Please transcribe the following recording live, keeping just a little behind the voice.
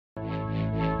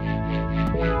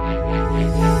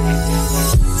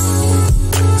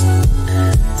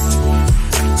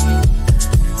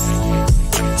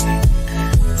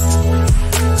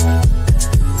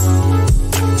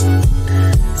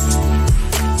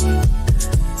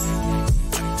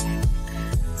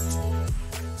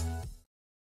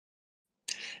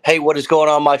Hey, what is going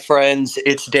on, my friends?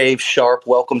 It's Dave Sharpe.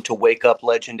 Welcome to Wake Up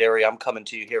Legendary. I'm coming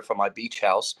to you here from my beach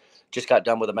house. Just got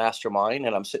done with a mastermind,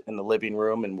 and I'm sitting in the living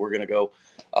room, and we're going to go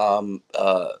um,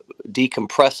 uh,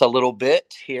 decompress a little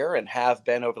bit here, and have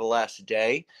been over the last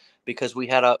day, because we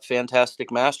had a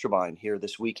fantastic mastermind here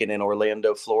this weekend in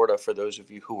Orlando, Florida. For those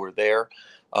of you who were there,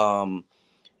 um,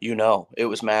 it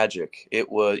was magic.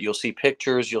 You'll see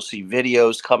pictures, you'll see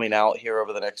videos coming out here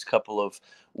over the next couple of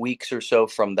weeks or so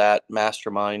from that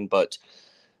mastermind. But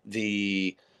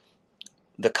the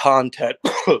content,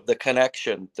 the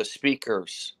connection, the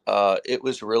speakers, it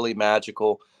was really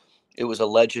magical. It was a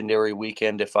legendary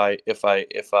weekend, if I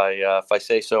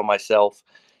say so myself.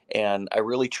 And I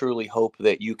really truly hope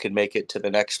that you can make it to the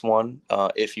next one,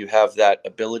 if you have that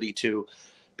ability to,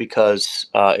 because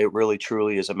it really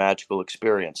truly is a magical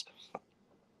experience.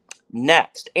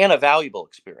 Next, and a valuable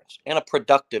experience and a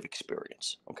productive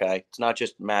experience. Okay, it's not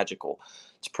just magical,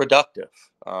 it's productive.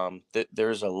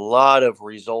 There's a lot of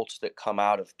results that come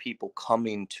out of people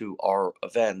coming to our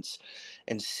events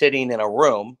and sitting in a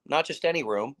room, not just any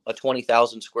room, a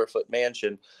 20,000 square foot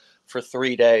mansion, for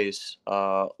 3 days,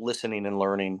 listening and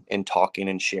learning and talking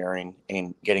and sharing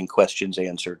and getting questions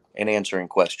answered and answering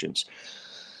questions.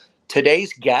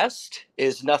 Today's guest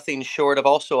is nothing short of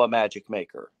also a magic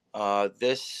maker.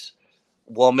 This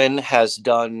woman has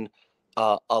done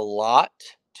a lot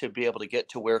to be able to get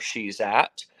to where she's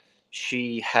at.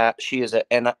 She is a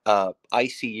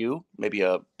ICU, maybe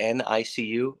a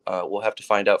NICU. We'll have to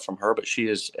find out from her, but she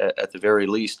is at the very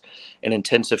least an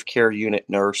intensive care unit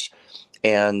nurse,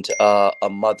 and a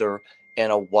mother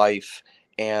and a wife.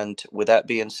 And with that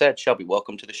being said, Shelby,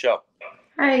 welcome to the show.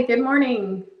 Hi, good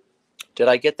morning. Did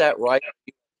I get that right?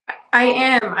 I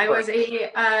am. I was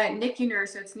a NICU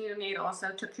nurse, so it's neonatal,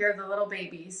 so took care of the little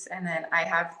babies, and then I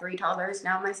have 3 toddlers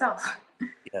now myself.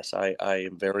 Yes, I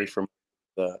am very familiar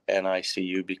with the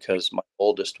NICU, because my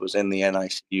oldest was in the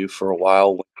NICU for a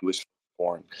while when he was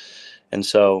born. And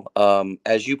so,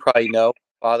 as you probably know,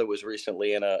 my father was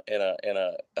recently in a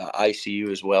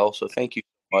ICU as well. So thank you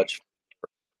so much for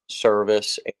your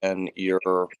service and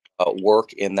your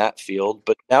work in that field.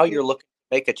 But now you're looking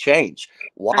to make a change.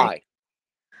 Right. Why?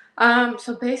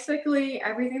 So basically,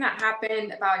 everything that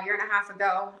happened about a year and a half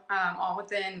ago, all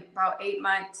within about 8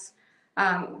 months,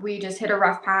 we just hit a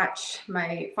rough patch.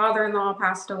 My father-in-law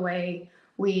passed away.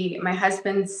 My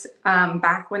husband's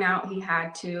back went out. He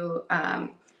had to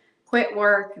quit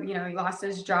work. He lost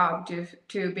his job due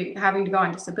to having to go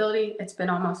on disability. It's been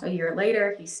almost a year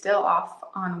later. He's still off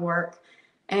on work.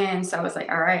 And so I was like,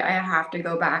 all right, I have to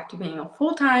go back to being a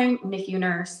full-time NICU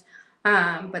nurse.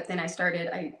 But then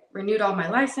I renewed all my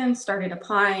license, started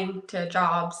applying to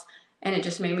jobs, and it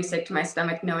just made me sick to my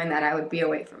stomach knowing that I would be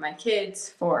away from my kids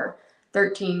for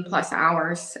 13 plus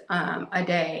hours a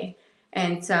day.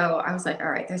 And so I was like, all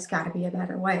right, there's got to be a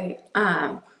better way.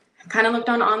 I kind of looked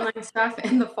on online stuff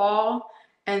in the fall.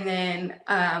 And then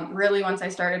really once I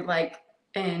started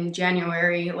in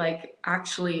January,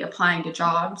 actually applying to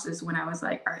jobs is when I was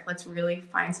like, all right, let's really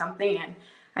find something. And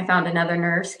I found another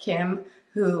nurse, Kim,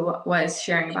 who was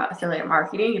sharing about affiliate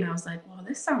marketing. And I was like, well,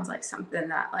 this sounds like something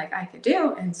that I could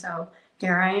do. And so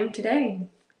here I am today.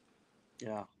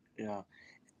 Yeah, yeah.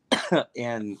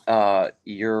 And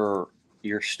your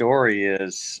story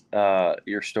is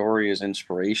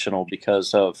inspirational,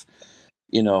 because of,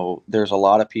 there's a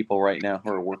lot of people right now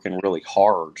who are working really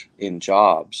hard in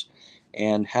jobs,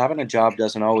 and having a job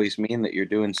doesn't always mean that you're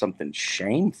doing something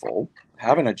shameful.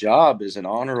 Having a job is an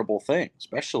honorable thing,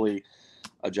 especially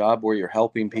a job where you're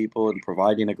helping people and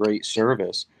providing a great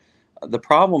service. The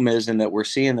problem is, in that we're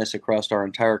seeing this across our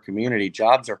entire community,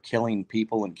 jobs are killing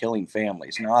people and killing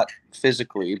families, not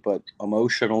physically, but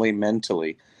emotionally,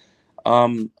 mentally.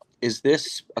 Um, is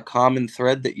this a common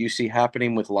thread that you see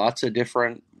happening with lots of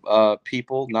different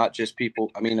people, not just people?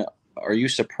 I mean, are you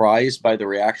surprised by the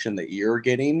reaction that you're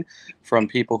getting from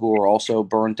people who are also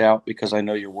burnt out? Because I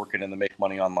know you're working in the make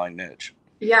money online niche.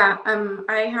 Yeah,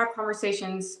 I have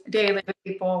conversations daily with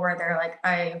people where they're like,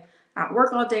 I at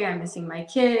work all day, I'm missing my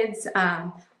kids,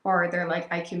 or they're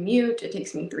like, I commute, it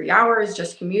takes me 3 hours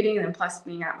just commuting, and then plus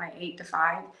being at my 8 to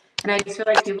 5, and I just feel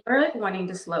like people are wanting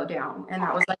to slow down, and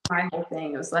that was my whole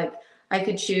thing. It was like I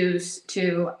could choose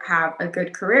to have a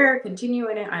good career, continue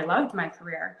in it. I loved my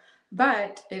career,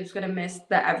 but it was gonna miss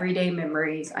the everyday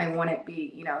memories. I wouldn't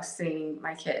be, seeing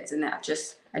my kids, and I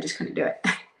just couldn't do it.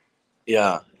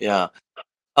 Yeah, yeah.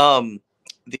 Um,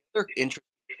 the other interesting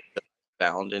that I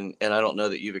found, and I don't know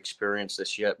that you've experienced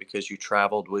this yet, because you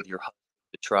traveled with your husband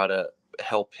to try to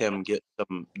help him get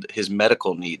his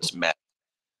medical needs met.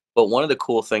 But one of the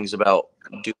cool things about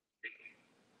doing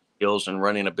deals and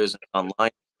running a business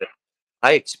online that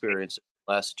I experienced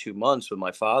last 2 months with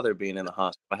my father being in the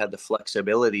hospital, I had the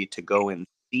flexibility to go and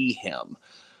see him.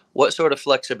 What sort of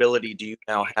flexibility do you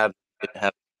now have? You didn't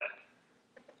have?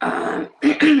 Um,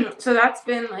 so that's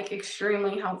been like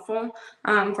extremely helpful.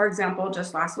 For example,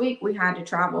 just last week we had to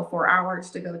travel 4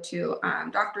 hours to go to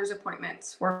doctor's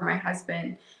appointments for my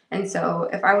husband. And so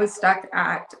if I was stuck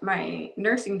at my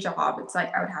nursing job, it's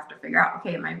like I would have to figure out,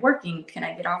 okay, am I working? Can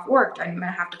I get off work? I'm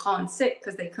gonna have to call in sick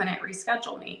because they couldn't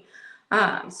reschedule me.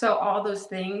 So all those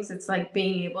things, it's like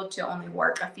being able to only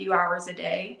work a few hours a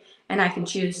day, and I can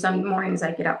choose. Some mornings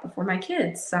I get up before my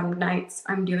kids. Some nights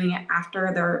I'm doing it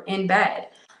after they're in bed.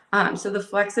 So the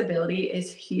flexibility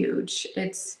is huge.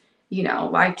 It's,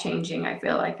 life changing, I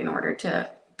feel like, in order to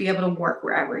be able to work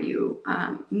wherever you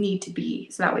need to be.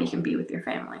 So that way you can be with your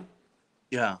family.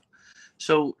 Yeah.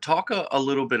 So talk a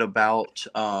little bit about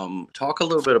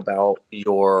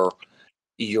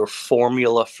your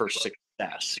formula for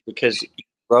success, because you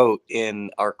wrote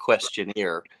in our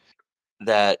questionnaire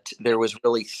that there was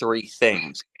really three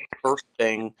things. First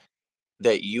thing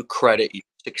that you credit your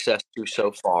success to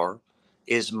so far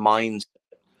is mindset.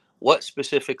 What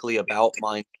specifically about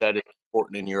mindset is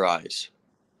important in your eyes?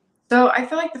 So I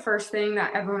feel like the first thing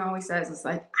that everyone always says is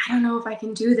like, I don't know if I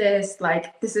can do this.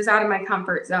 Like, this is out of my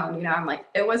comfort zone. I'm like,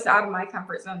 it was out of my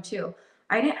comfort zone too.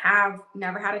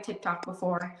 Never had a TikTok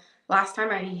before. Last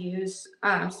time I used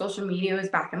social media was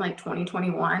back in like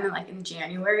 2021 and like in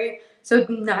January. So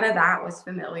none of that was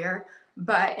familiar.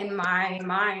 But in my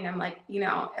mind, I'm like,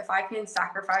 if I can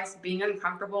sacrifice being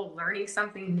uncomfortable, learning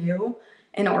something new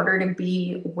in order to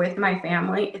be with my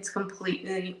family, it's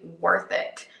completely worth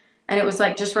it. And it was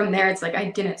like, just from there, it's like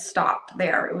I didn't stop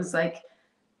there. It was like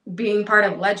being part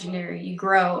of Legendary, you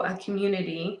grow a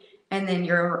community and then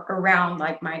you're around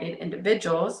like minded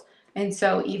individuals. And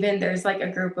so, even there's like a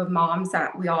group of moms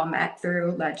that we all met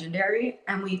through Legendary,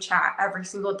 and we chat every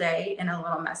single day in a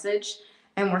little message,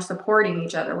 and we're supporting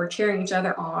each other. We're cheering each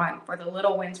other on for the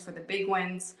little wins, for the big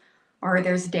wins. Or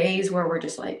there's days where we're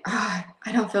just like, I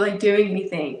don't feel like doing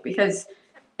anything, because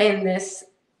in this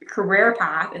career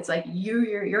path, it's like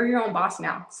you're your own boss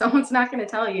now. Someone's not going to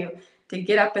tell you to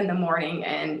get up in the morning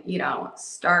and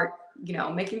start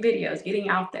making videos, getting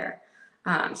out there.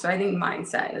 So I think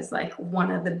mindset is like one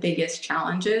of the biggest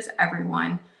challenges.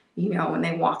 Everyone, when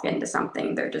they walk into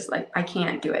something, they're just like, I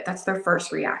can't do it. That's their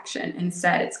first reaction.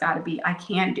 Instead, it's got to be, I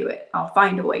can do it. I'll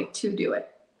find a way to do it.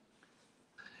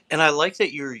 And I like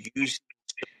that you're using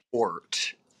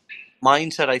support.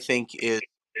 Mindset, I think, is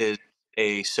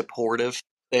a supportive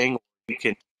thing. You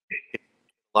can get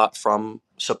a lot from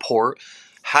support.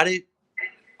 How did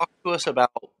Talk to us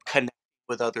about connecting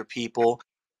with other people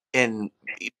and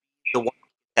be the one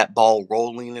that ball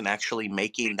rolling and actually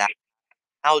making that.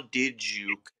 How did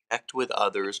you connect with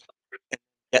others and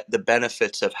get the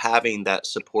benefits of having that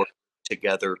support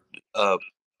together? Uh,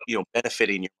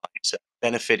 benefiting your mindset,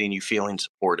 benefiting you feeling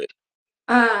supported.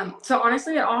 So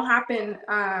honestly, it all happened.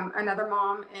 Another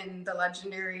mom in the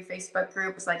Legendary Facebook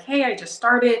group was like, "Hey, I just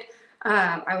started.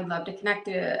 I would love to connect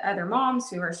to other moms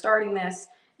who are starting this."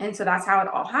 And so that's how it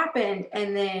all happened.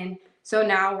 And then so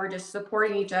now we're just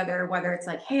supporting each other, whether it's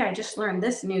like, "Hey, I just learned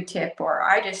this new tip," or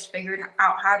 "I just figured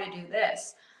out how to do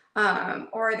this."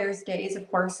 Or there's days, of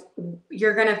course,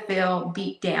 you're gonna feel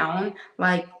beat down,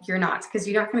 like you're not, because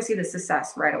you're not gonna see the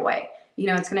success right away.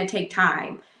 It's gonna take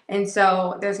time. And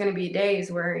so there's going to be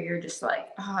days where you're just like,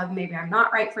 oh, maybe I'm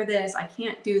not right for this. I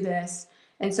can't do this.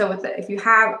 And so if you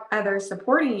have others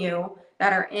supporting you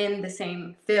that are in the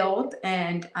same field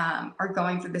and are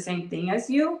going through the same thing as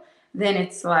you, then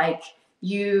it's like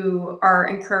you are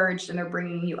encouraged and they're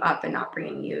bringing you up and not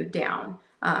bringing you down.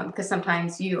 Because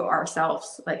sometimes you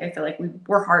ourselves, like I feel like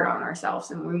we're hard on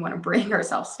ourselves and we want to bring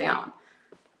ourselves down.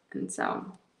 And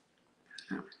so,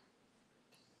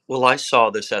 Well, I saw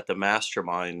this at the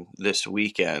mastermind this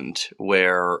weekend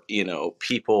where,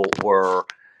 people were,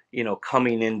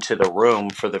 coming into the room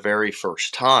for the very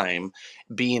first time,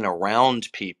 being around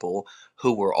people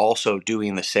who were also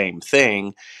doing the same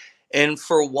thing. And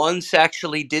for once,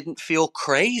 actually didn't feel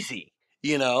crazy,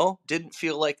 didn't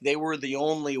feel like they were the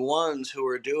only ones who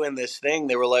were doing this thing.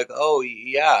 They were like, oh,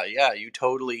 yeah, yeah, you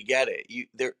totally get it.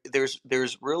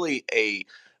 There's really a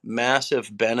massive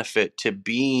benefit to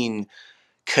being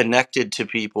connected to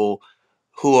people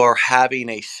who are having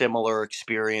a similar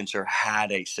experience or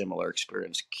had a similar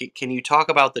experience. Can you talk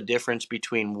about the difference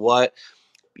between what,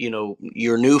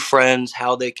 your new friends,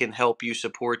 how they can help you,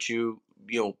 support you,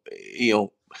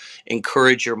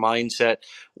 encourage your mindset,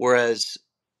 whereas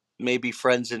maybe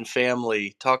friends and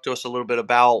family? Talk to us a little bit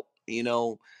about,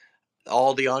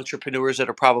 all the entrepreneurs that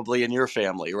are probably in your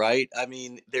family, right? I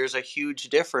mean, there's a huge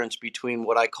difference between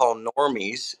what I call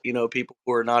normies, people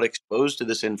who are not exposed to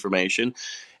this information,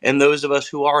 and those of us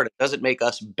who are. It doesn't make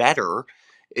us better.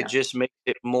 It Yeah. just makes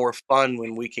it more fun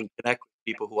when we can connect with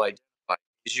people who identify.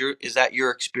 Is that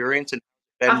your experience and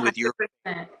A been with your?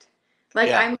 100%. Like,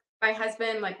 Yeah, I'm my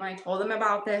husband, like, when I told him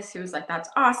about this, he was like, "That's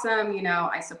awesome,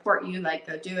 I support you, like,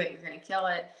 go do it, you're gonna kill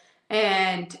it."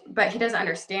 But he doesn't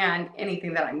understand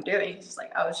anything that I'm doing. He's just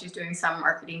like, "Oh, she's doing some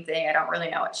marketing thing. I don't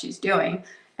really know what she's doing."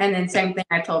 And then yeah, same thing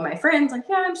I told my friends, like,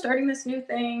 "Yeah, I'm starting this new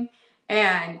thing."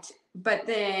 But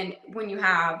then when you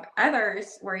have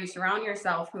others where you surround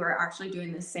yourself who are actually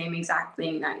doing the same exact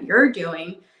thing that you're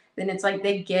doing, then it's like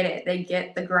they get it. They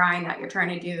get the grind that you're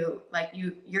trying to do. Like,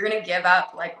 you're gonna give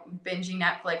up like binging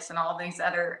Netflix and all these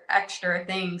other extra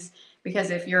things, because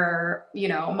if you're,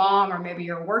 a mom, or maybe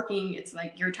you're working, it's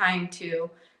like you're trying to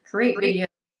create videos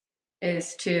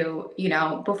is to,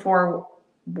 before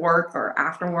work or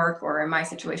after work, or in my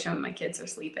situation when my kids are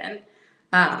sleeping.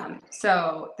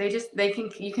 So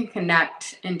you can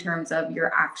connect in terms of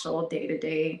your actual day to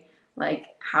day, like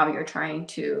how you're trying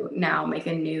to now make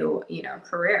a new,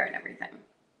 career and everything.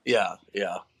 yeah,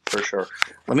 yeah, for sure.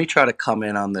 Let me try to come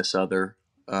in on this other.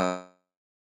 Uh,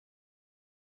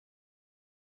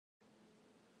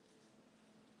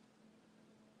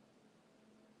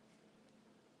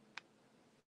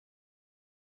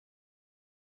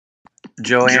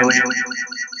 Joanne.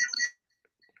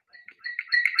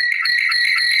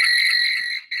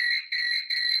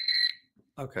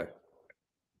 Okay.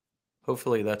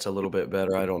 Hopefully that's a little bit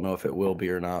better. I don't know if it will be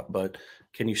or not, but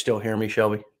can you still hear me,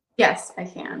 Shelby? Yes, I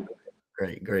can.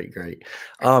 Great, great, great.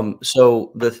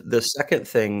 So the second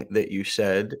thing that you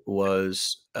said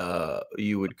was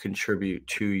you would contribute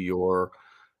to your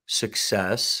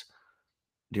success.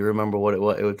 Do you remember what it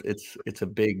was? It's a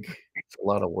big, it's a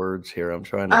lot of words here. I'm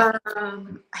trying to I get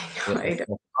know I don't.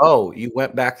 myself. Oh, you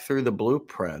went back through the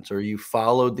blueprints, or you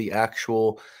followed the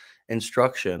actual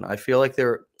instruction. I feel like I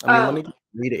mean, let Oh, me just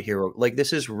read it here. Like,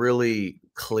 this is really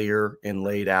clear and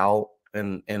laid out,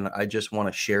 and I just want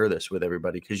to share this with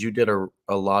everybody because you did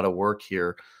a lot of work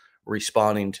here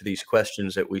responding to these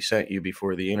questions that we sent you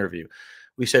before the interview.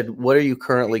 We said, "What are you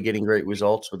currently getting great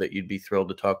results with that you'd be thrilled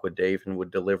to talk with Dave and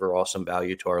would deliver awesome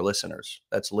value to our listeners?"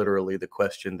 That's literally the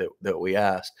question that we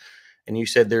asked. And you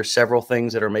said there's several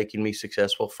things that are making me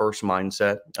successful. First,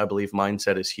 mindset. I believe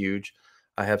mindset is huge.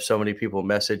 I have so many people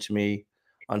message me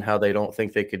on how they don't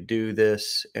think they could do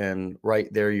this. And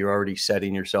right there, you're already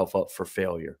setting yourself up for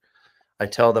failure. I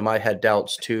tell them I had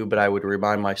doubts too, but I would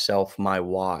remind myself my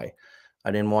why. I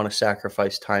didn't want to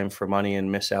sacrifice time for money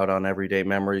and miss out on everyday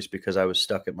memories because I was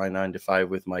stuck at my 9 to 5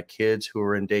 with my kids who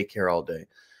were in daycare all day.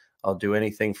 I'll do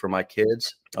anything for my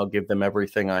kids. I'll give them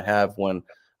everything I have. When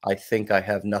I think I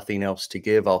have nothing else to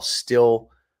give, I'll still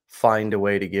find a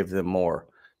way to give them more.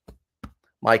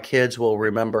 My kids will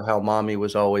remember how mommy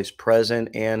was always present,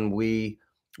 and we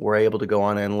were able to go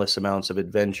on endless amounts of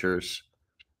adventures,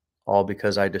 all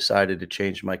because I decided to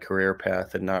change my career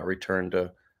path and not return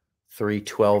to 3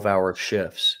 12-hour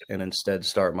shifts and instead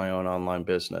start my own online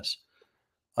business.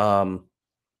 Um,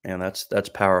 and that's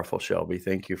powerful, Shelby.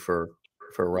 Thank you for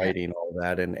yeah. writing all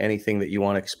that, and anything that you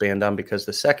want to expand on, because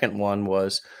the second one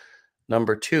was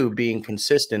number 2, being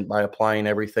consistent by applying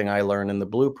everything I learned in the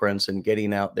blueprints and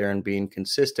getting out there and being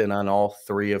consistent on all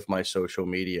 3 of my social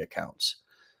media accounts.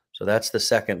 So that's the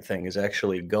second thing, is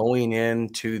actually going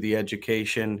into the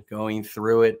education, going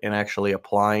through it, and actually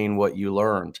applying what you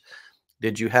learned.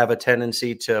 Did you have a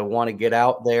tendency to want to get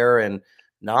out there and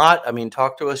not? I mean,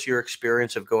 talk to us your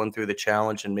experience of going through the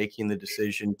challenge and making the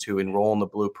decision to enroll in the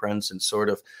blueprints and sort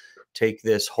of take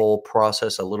this whole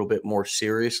process a little bit more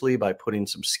seriously by putting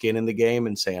some skin in the game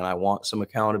and saying, I want some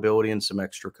accountability and some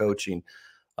extra coaching.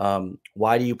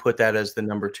 Why do you put that as the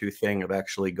number 2 thing of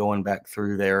actually going back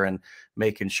through there and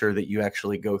making sure that you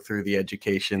actually go through the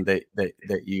education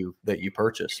that you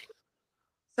purchased?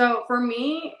 So for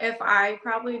me, if I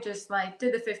probably just like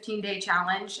did the 15-day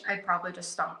challenge, I'd probably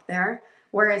just stop there.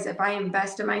 Whereas if I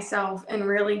invest in myself and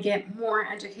really get more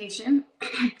education,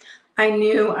 I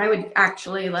knew I would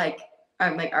actually like,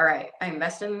 I'm like, all right, I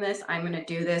invested in this. I'm going to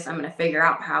do this. I'm going to figure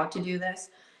out how to do this.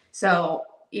 So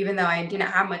even though I didn't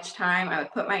have much time, I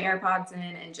would put my AirPods in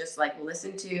and just like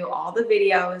listen to all the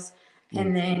videos. Mm,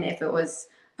 And then if it was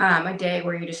a day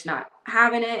where you're just not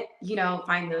having it,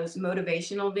 find those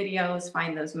motivational videos,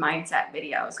 find those mindset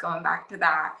videos, going back to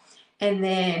that. And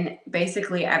then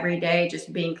basically every day,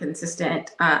 just being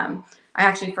consistent. I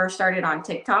actually first started on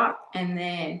TikTok, and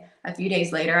then a few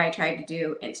days later, I tried to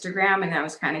do Instagram, and I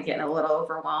was kind of getting a little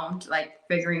overwhelmed, like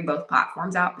figuring both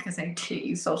platforms out because I didn't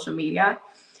use social media.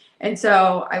 And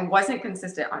so I wasn't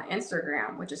consistent on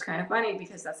Instagram, which is kind of funny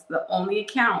because that's the only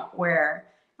account where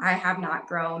I have not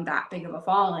grown that big of a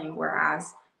following.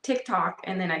 Whereas TikTok,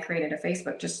 and then I created a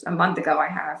Facebook just a month ago, I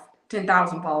have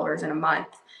 10,000 followers in a month.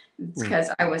 It's because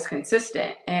I was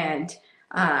consistent and,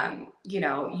 you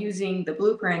know, using the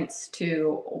blueprints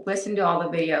to listen to all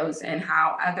the videos and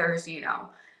how others, you know,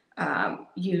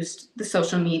 used the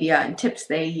social media and tips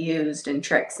they used and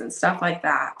tricks and stuff like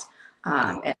that.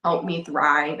 It helped me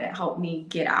thrive. It helped me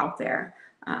get out there,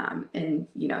 and,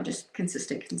 you know, just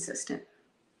consistent.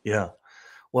 Yeah.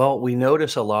 Well, we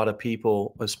notice a lot of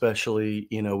people, especially,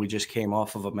 we just came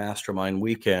off of a mastermind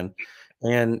weekend,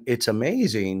 and it's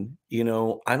amazing.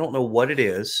 I don't know what it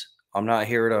is. I'm not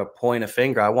here to point a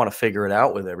finger. I want to figure it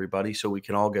out with everybody so we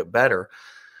can all get better.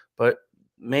 But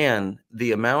man,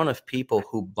 the amount of people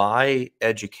who buy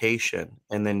education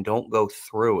and then don't go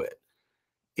through it,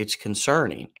 it's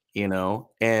concerning.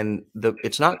 And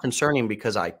it's not concerning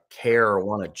because I care or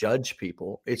want to judge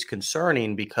people. It's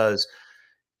concerning because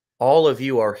all of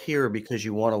you are here because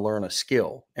you want to learn a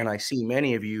skill. And I see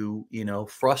many of you,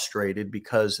 frustrated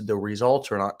because the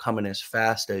results are not coming as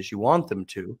fast as you want them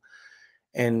to.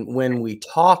 And when we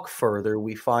talk further,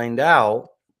 we find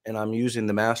out, and I'm using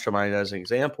the mastermind as an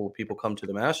example, people come to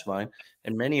the mastermind,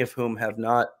 and many of whom have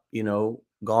not,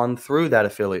 gone through that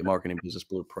affiliate marketing business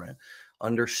blueprint,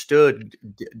 understood,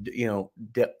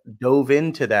 dove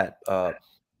into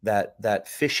that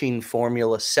fishing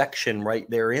formula section right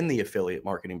there in the affiliate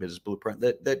marketing business blueprint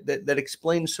that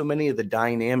explains so many of the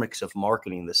dynamics of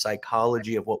marketing, the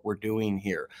psychology of what we're doing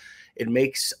here. It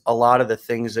makes a lot of the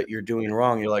things that you're doing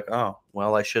wrong. You're like, oh,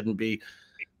 well, I shouldn't be,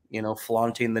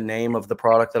 flaunting the name of the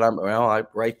product that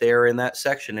right there in that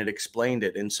section, it explained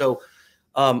it. And so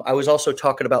I was also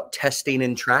talking about testing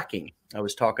and tracking. I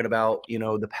was talking about,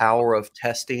 the power of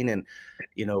testing and,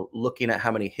 looking at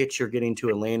how many hits you're getting to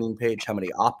a landing page, how many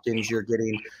opt-ins you're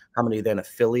getting, how many then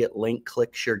affiliate link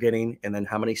clicks you're getting, and then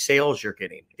how many sales you're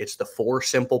getting. It's the 4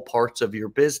 simple parts of your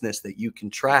business that you can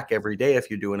track every day if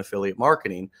you're doing affiliate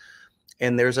marketing.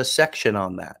 And there's a section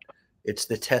on that. It's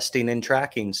the testing and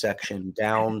tracking section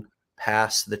down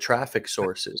past the traffic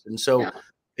sources. And so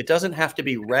it doesn't have to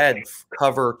be read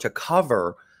cover to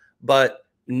cover, but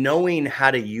knowing how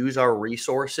to use our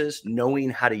resources, knowing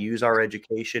how to use our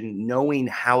education, knowing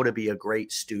how to be a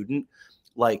great student,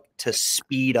 like to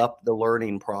speed up the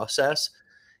learning process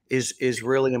is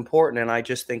really important. And I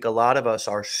just think a lot of us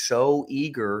are so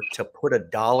eager to put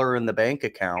 $1 in the bank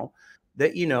account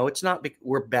that, it's not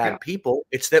we're bad people.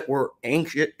 It's that we're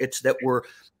anxious. It's that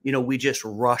we just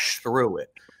rush through it.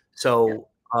 So,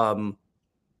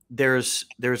 there's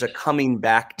a coming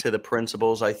back to the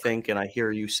principles, I think, and I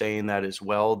hear you saying that as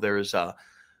well. There's a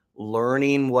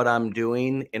learning what I'm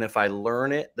doing, and if I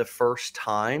learn it the first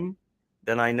time,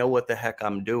 then I know what the heck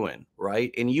I'm doing,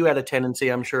 right? And you had a tendency,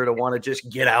 I'm sure, to want to just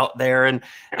get out there and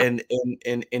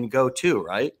go too,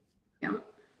 right? Yeah.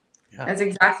 Yeah. That's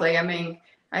exactly. I mean,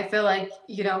 I feel like,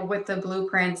 you know, with the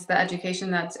blueprints, the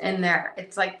education that's in there,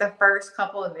 it's like the first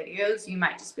couple of videos, you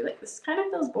might just be like, this kind of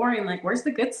feels boring. Like, where's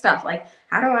the good stuff? Like,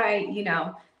 how do I, you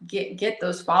know, get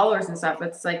those followers and stuff?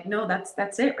 It's like, no,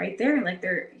 that's it right there. Like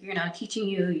they're, you know, teaching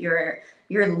you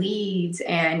your leads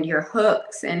and your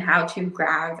hooks and how to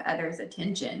grab others'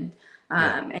 attention,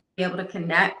 and be able to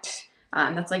connect.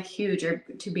 That's like huge, or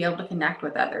to be able to connect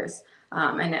with others.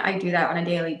 And I do that on a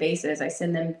daily basis. I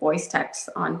send them voice texts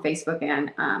on Facebook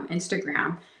and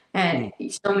Instagram. And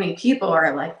so many people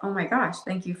are like, oh my gosh,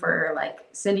 thank you for like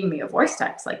sending me a voice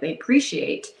text. Like they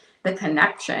appreciate the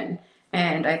connection.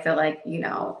 And I feel like, you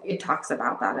know, it talks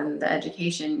about that in the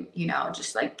education, you know,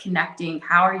 just like connecting.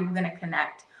 How are you going to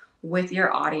connect with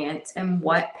your audience and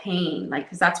what pain? Like,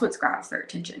 because that's what grabs their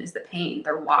attention is the pain,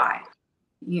 their why.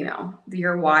 You know,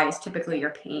 your why is typically your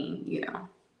pain, you know.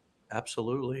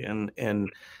 Absolutely. And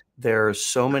there's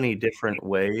so many different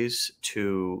ways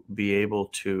to be able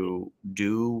to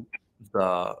do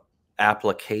the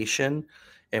application.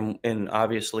 And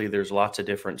obviously there's lots of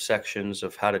different sections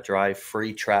of how to drive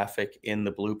free traffic in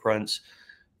the blueprints,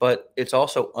 but it's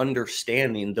also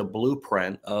understanding the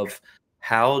blueprint of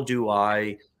how do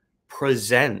I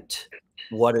present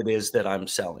what it is that I'm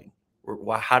selling?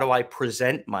 How do I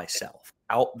present myself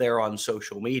out there on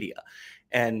social media?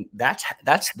 And that's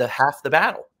the half the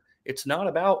battle. It's not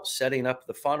about setting up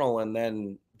the funnel and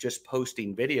then just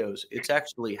posting videos. It's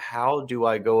actually how do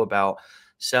I go about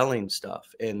selling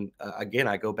stuff? And again,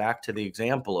 I go back to the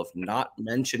example of not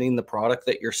mentioning the product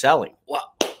that you're selling.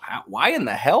 Well, why in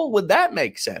the hell would that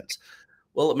make sense?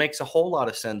 Well, it makes a whole lot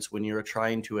of sense when you're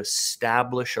trying to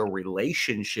establish a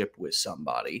relationship with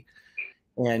somebody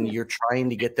and you're trying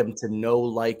to get them to know,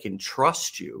 like, and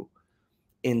trust you.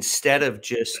 instead of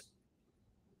just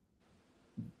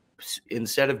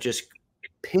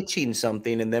pitching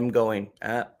something and them going,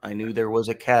 I knew there was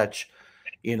a catch.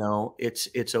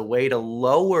 It's a way to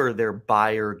lower their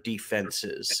buyer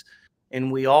defenses.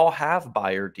 And we all have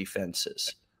buyer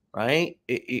defenses, right?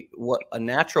 What a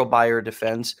natural buyer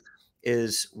defense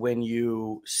is when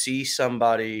you see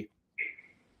somebody,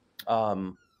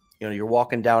 you're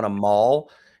walking down a mall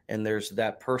and there's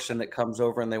that person that comes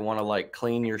over and they want to like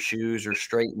clean your shoes or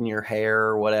straighten your hair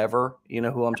or whatever. You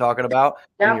know who I'm talking about?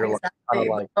 And Yep, you're like, kind of exactly.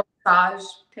 like, The massage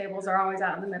tables are always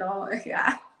out in the middle.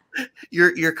 Yeah.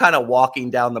 you're kind of walking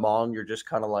down the mall and you're just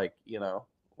kind of like,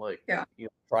 like, Yeah.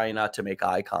 trying not to make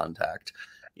eye contact.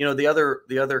 The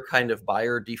other kind of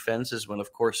buyer defense is when,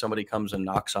 of course, somebody comes and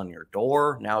knocks on your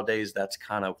door. Nowadays, that's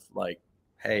kind of like,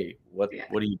 hey, what Yeah.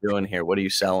 are you doing here? What are you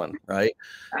selling? Right.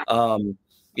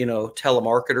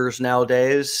 Telemarketers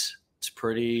nowadays, it's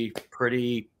pretty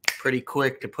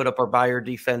quick to put up our buyer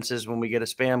defenses when we get a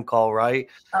spam call, right?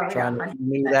 Oh, Trying to yeah.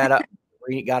 renew that up.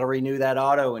 You got to renew that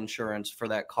auto insurance for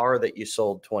that car that you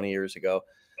sold 20 years ago.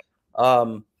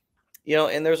 And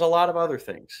there's a lot of other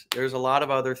things.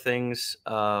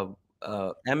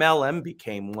 MLM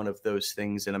became one of those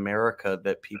things in America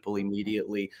that people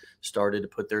immediately started to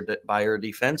put their buyer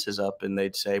defenses up, and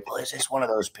they'd say, well, is this one of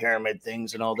those pyramid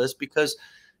things and all this? Because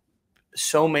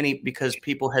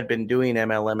people had been doing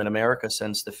MLM in America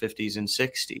since the 50s and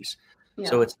 60s.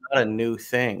 So Yeah. it's not a new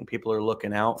thing. People are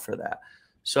looking out for that.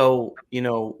 So,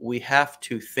 we have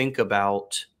to think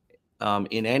about,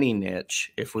 in any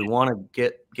niche, if we want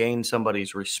to gain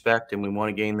somebody's respect and we want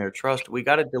to gain their trust, we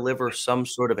got to deliver some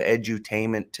sort of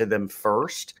edutainment to them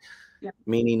first, Yeah.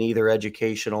 meaning either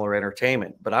educational or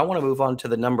entertainment. But I want to move on to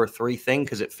the number 3 thing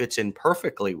because it fits in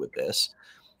perfectly with this,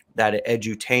 that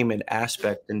edutainment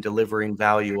aspect and delivering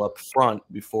value up front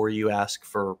before you ask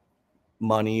for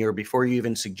money or before you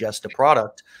even suggest a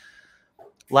product.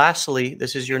 Lastly,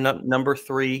 this is your number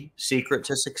 3 secret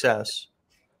to success.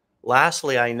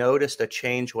 Lastly, I noticed a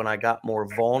change when I got more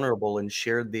vulnerable and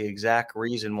shared the exact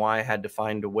reason why I had to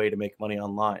find a way to make money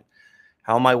online.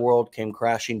 How my world came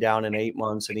crashing down in 8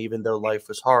 months, and even though life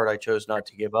was hard, I chose not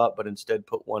to give up, but instead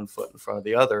put one foot in front of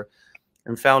the other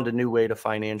and found a new way to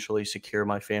financially secure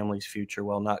my family's future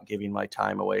while not giving my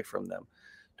time away from them.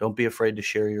 Don't be afraid to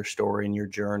share your story and your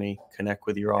journey. Connect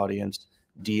with your audience,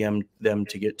 DM them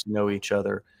to get to know each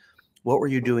other. What were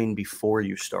you doing before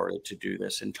you started to do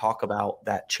this? And talk about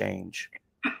that change.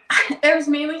 It was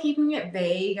mainly keeping it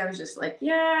vague. I was just like,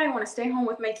 yeah, I want to stay home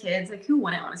with my kids. Like, who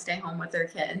wouldn't want to stay home with their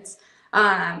kids?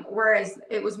 Whereas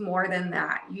it was more than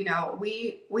that.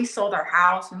 We sold our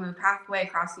house. We moved halfway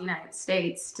across the United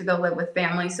States to go live with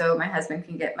family so my husband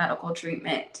can get medical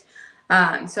treatment.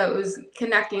 So it was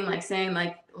connecting, like saying,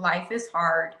 like, life is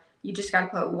hard. You just got to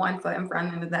put one foot in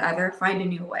front of the other, find a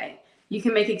new way. You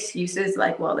can make excuses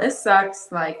like, well, this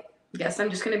sucks. Like, guess I'm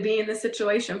just going to be in this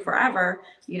situation forever.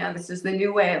 This is the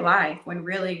new way of life, when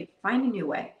really find a new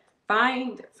way.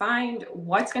 Find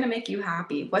what's going to make you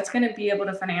happy, what's going to be able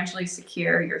to financially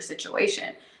secure your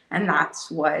situation. And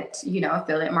that's what,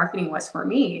 affiliate marketing was for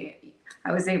me.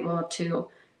 I was able to,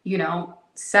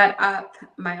 set up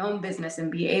my own business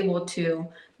and be able to,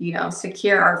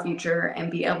 secure our future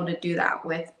and be able to do that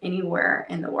with anywhere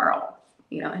in the world,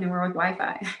 anywhere with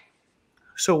Wi-Fi.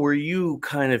 So were you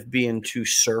kind of being too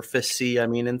surfacey? I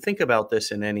mean, and think about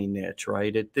this in any niche,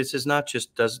 right? This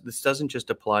doesn't just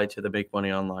apply to the make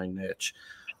money online niche.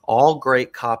 All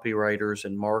great copywriters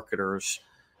and marketers,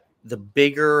 the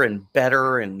bigger and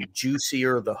better and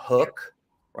juicier the hook,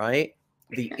 right?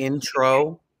 The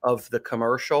intro of the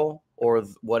commercial or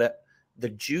the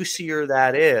juicier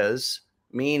that is,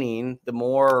 meaning the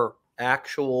more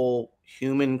actual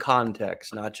human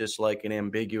context, not just like an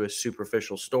ambiguous,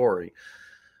 superficial story,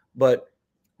 but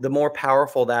the more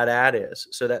powerful that ad is.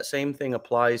 So that same thing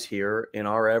applies here in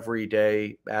our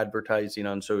everyday advertising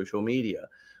on social media.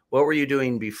 What were you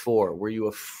doing before? Were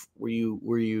you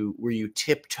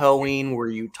tiptoeing? Were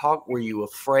you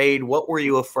afraid? What were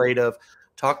you afraid of?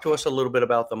 Talk to us a little bit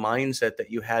about the mindset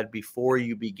that you had before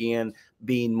you began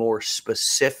being more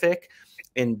specific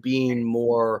and being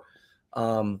more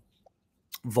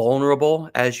vulnerable,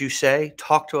 as you say.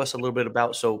 Talk to us a little bit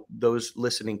about, so those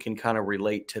listening can kind of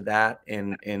relate to that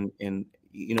and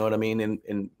you know what I mean,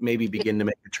 and maybe begin to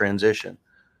make a transition.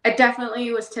 I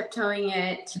definitely was tiptoeing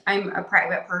it. I'm a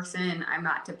private person. I'm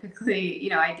not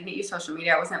typically, I didn't use social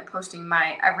media. I wasn't posting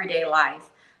my everyday life.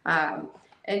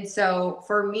 And so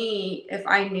for me, if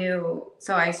I knew,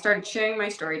 so I started sharing my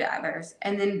story to others,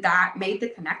 and then that made the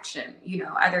connection.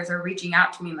 Others are reaching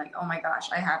out to me like, oh my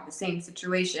gosh, I have the same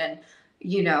situation,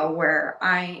 where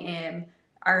I am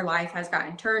our life has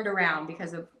gotten turned around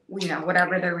because of,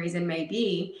 whatever the reason may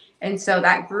be. And so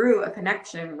that grew a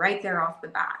connection right there off the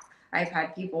bat. I've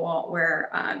had people where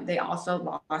they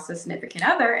also lost a significant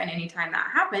other, and anytime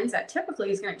that happens, that typically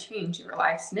is going to change your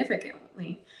life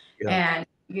significantly. Yeah.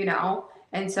 And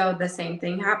and so the same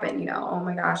thing happened. Oh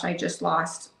my gosh, I just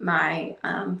lost my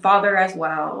father as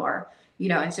well, or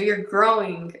and so you're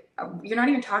growing. You're not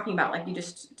even talking about, like you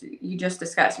just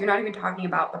discussed. You're not even talking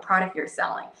about the product you're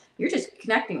selling. You're just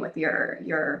connecting with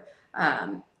your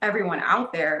everyone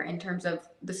out there in terms of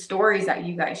the stories that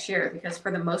you guys share, because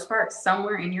for the most part,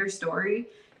 somewhere in your story,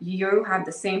 you have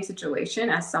the same situation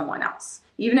as someone else.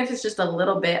 Even if it's just a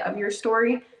little bit of your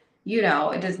story,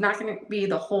 it is not going to be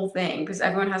the whole thing, because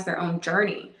everyone has their own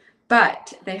journey,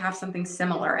 but they have something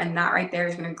similar. And that right there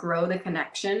is going to grow the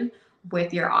connection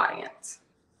with your audience.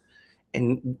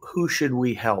 And who should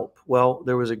we help? Well,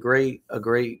 there was a great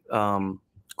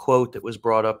quote that was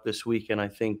brought up this week, and I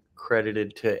think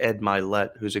credited to Ed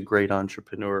Milet, who's a great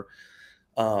entrepreneur,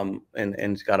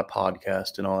 and's got a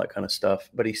podcast and all that kind of stuff.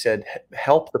 But he said,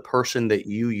 "Help the person that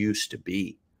you used to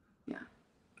be."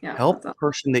 Yeah. Help the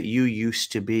person that you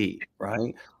used to be,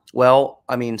 right? Well,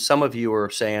 I mean, some of you are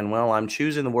saying, "Well, I'm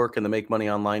choosing to work in the make money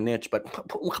online niche, but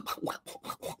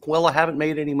well, I haven't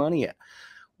made any money yet."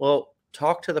 Well,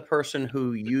 talk to the person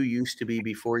who you used to be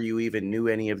before you even knew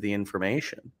any of the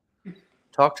information.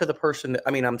 Talk to the person that,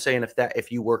 I mean, I'm saying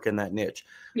if you work in that niche,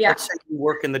 let's say you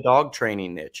work in the dog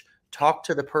training niche, talk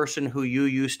to the person who you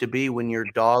used to be when your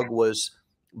dog was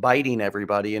biting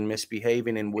everybody and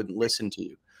misbehaving and wouldn't listen to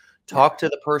you. Talk to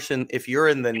the person, if you're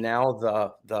in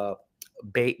the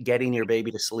getting your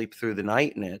baby to sleep through the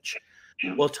night niche.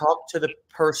 Well, talk to the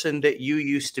person that you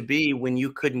used to be when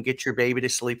you couldn't get your baby to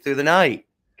sleep through the night.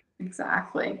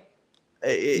 Exactly.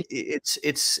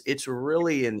 It's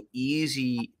really an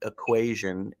easy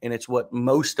equation, and it's what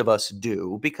most of us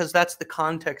do because that's the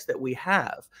context that we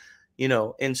have,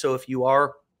 and so if you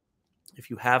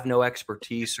have no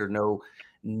expertise or no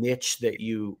niche that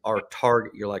you are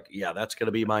target, you're like, yeah, that's going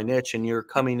to be my niche, and you're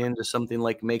coming into something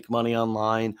like make money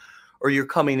online, or you're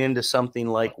coming into something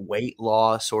like weight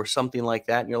loss or something like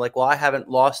that, and you're like, well, I haven't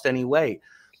lost any weight.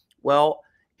 Well,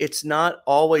 it's not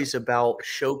always about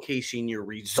showcasing your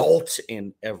results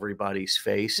in everybody's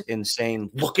face and saying,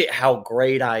 look at how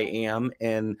great I am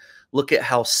and look at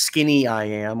how skinny I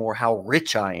am or how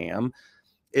rich I am.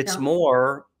 It's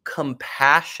more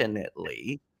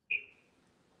compassionately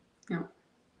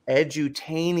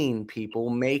edutaining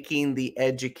people, making the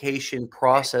education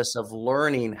process of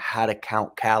learning how to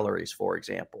count calories, for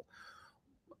example.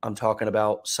 I'm talking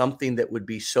about something that would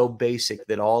be so basic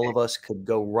that all of us could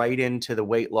go right into the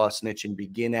weight loss niche and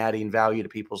begin adding value to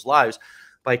people's lives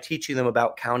by teaching them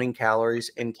about counting calories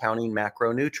and counting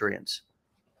macronutrients.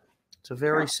 It's a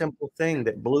very simple thing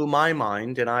that blew my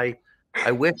mind, and I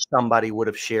wish somebody would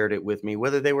have shared it with me,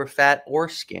 whether they were fat or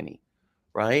skinny,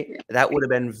 right? That would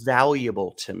have been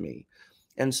valuable to me.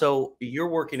 And so you're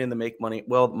working in the make money,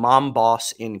 well, mom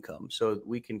boss income. So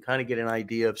we can kind of get an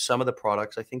idea of some of the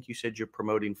products. I think you said you're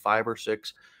promoting 5 or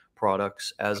 6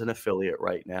 products as an affiliate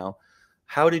right now.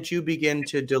 How did you begin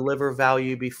to deliver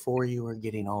value before you were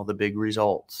getting all the big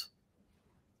results?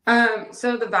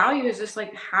 So the value is just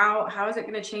like, how is it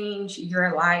going to change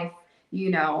your life?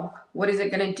 What is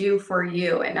it going to do for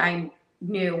you? And I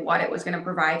knew what it was going to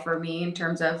provide for me in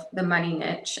terms of the money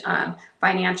niche,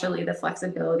 financially, the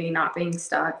flexibility, not being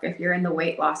stuck. If you're in the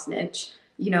weight loss niche,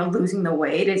 losing the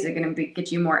weight, is it going to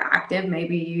get you more active?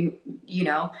 Maybe you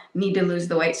need to lose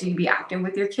the weight so you can be active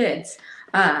with your kids.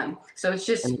 So it's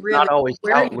just really not always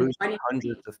about losing money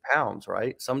hundreds of pounds,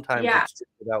 right? Sometimes it's just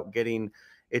about getting,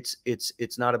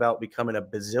 it's not about becoming a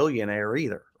bazillionaire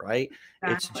either, right?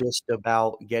 Exactly. It's just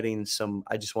about getting some,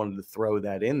 I just wanted to throw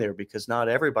that in there because not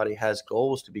everybody has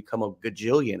goals to become a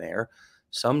gajillionaire.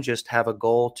 Some just have a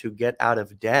goal to get out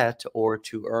of debt or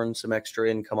to earn some extra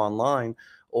income online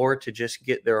or to just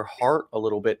get their heart a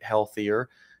little bit healthier.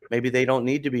 Maybe they don't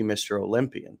need to be Mr.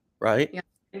 Olympian, right? Yeah,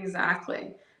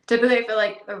 exactly. Typically, I feel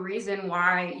like the reason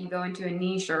why you go into a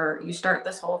niche or you start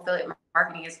this whole affiliate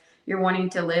marketing is you're wanting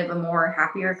to live a more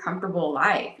happier, comfortable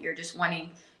life. You're just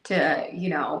wanting to,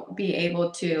 be able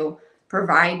to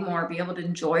provide more, be able to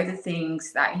enjoy the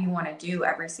things that you want to do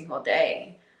every single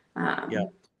day. Yeah.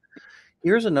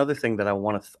 Here's another thing that I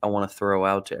want to throw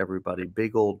out to everybody.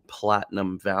 Big old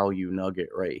platinum value nugget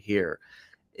right here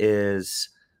is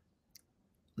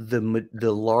the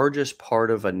largest part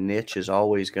of a niche is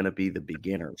always going to be the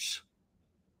beginners.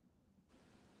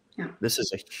 Yeah. This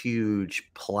is a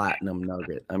huge platinum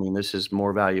nugget. I mean, this is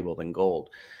more valuable than gold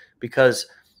because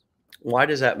why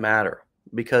does that matter?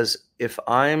 Because if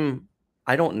I'm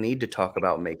I don't need to talk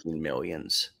about making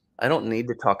millions. I don't need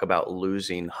to talk about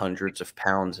losing hundreds of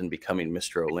pounds and becoming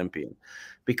Mr. Olympian,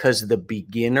 because the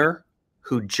beginner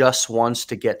who just wants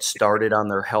to get started on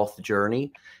their health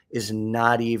journey is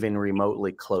not even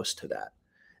remotely close to that.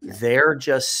 Yeah. They're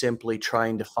just simply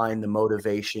trying to find the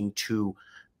motivation to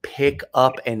pick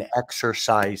up an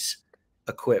exercise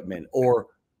equipment or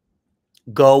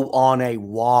go on a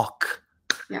walk.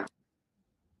 Yeah.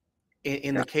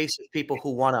 In Yeah. the case of people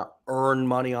who want to earn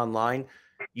money online,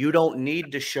 you don't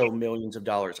need to show millions of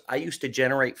dollars. I used to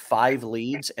generate 5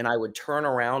 leads and I would turn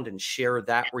around and share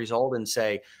that result and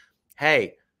say,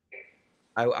 hey,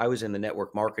 I was in the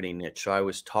network marketing niche. So I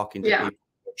was talking to Yeah.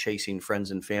 people chasing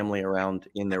friends and family around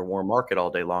in their warm market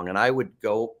all day long. And I would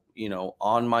go,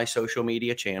 on my social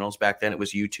media channels. Back then it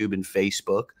was YouTube and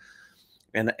Facebook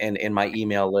and in my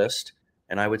email list.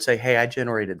 And I would say, hey, I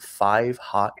generated 5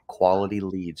 hot quality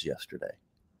leads yesterday.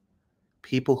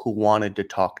 People who wanted to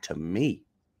talk to me,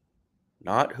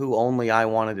 not who only I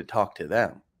wanted to talk to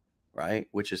them, right?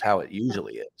 Which is how it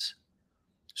usually is.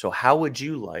 So how would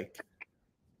you like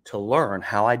to learn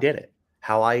how I did it?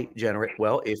 How I generate?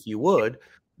 Well, if you would,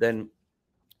 then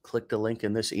click the link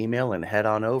in this email and head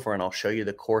on over and I'll show you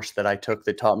the course that I took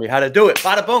that taught me how to do it.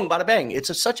 Bada boom, bada bang.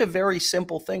 It's such a very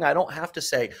simple thing. I don't have to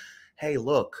say, hey,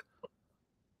 look,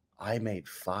 I made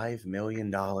 $5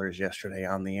 million yesterday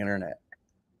on the internet.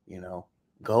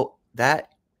 Go that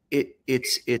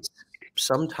it's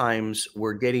sometimes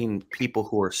we're getting people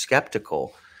who are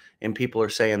skeptical and people are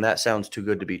saying that sounds too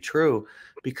good to be true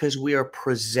because we are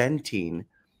presenting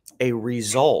a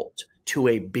result to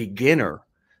a beginner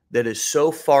that is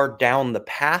so far down the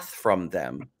path from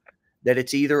them that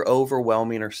it's either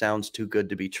overwhelming or sounds too good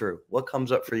to be true. What comes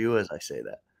up for you as I say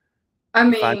that? I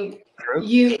You find mean, it true?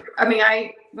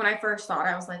 when I first saw it,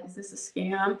 I was like, is this a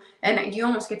scam? And you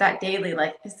almost get that daily,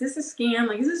 like, is this a scam?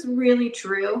 Like, is this really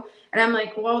true? And I'm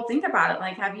like, well, think about it.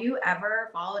 Like, have you ever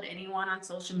followed anyone on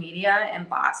social media and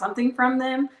bought something from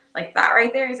them? Like, that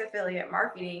right there is affiliate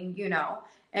marketing, you know?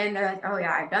 And they're like, oh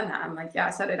yeah, I've done that. I'm like, yeah,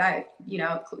 so did I.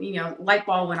 Light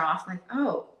bulb went off. Like,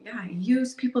 oh yeah, I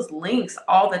use people's links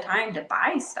all the time to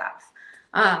buy stuff.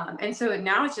 And so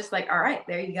now it's just like, all right,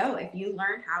 there you go. If you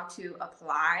learn how to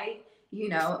apply,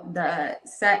 the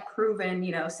set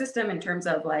proven, system in terms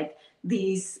of like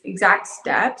these exact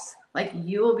steps, like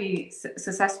you will be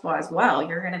successful as well.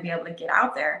 You're going to be able to get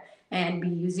out there and be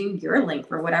using your link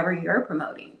for whatever you're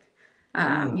promoting.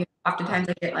 Oftentimes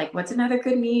I get like, what's another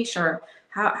good niche, or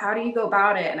how do you go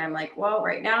about it? And I'm like, well,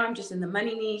 right now I'm just in the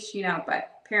money niche,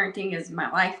 but parenting is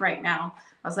my life right now.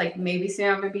 I was like, maybe soon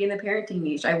I'm going to be in the parenting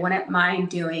niche. I wouldn't mind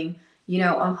doing,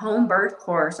 a home birth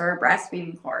course or a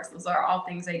breastfeeding course. Those are all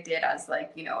things I did as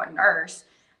like, a nurse.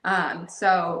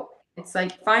 So it's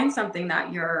like, find something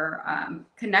that you're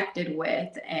connected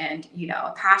with and,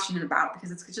 passionate about, because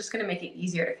it's just going to make it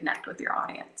easier to connect with your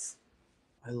audience.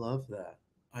 I love that.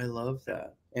 I love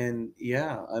that. And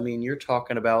yeah, I mean, you're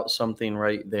talking about something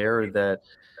right there that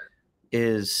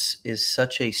is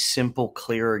such a simple,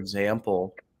 clear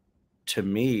example to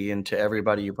me and to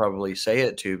everybody you probably say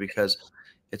it to, because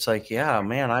it's like, yeah,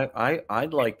 man,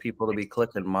 I'd like people to be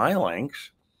clicking my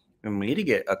links and me to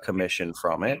get a commission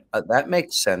from it. That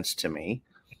makes sense to me,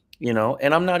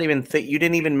 and I'm not even you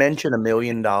didn't even mention $1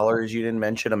 million. You didn't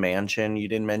mention a mansion. You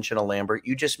didn't mention a Lamborghini.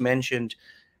 You just mentioned,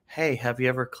 hey, have you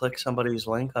ever clicked somebody's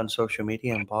link on social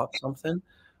media and bought something?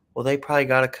 Well, they probably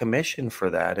got a commission for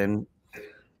that. And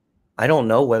I don't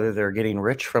know whether they're getting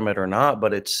rich from it or not,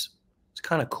 but it's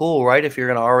kind of cool, right? If you're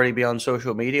going to already be on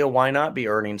social media, why not be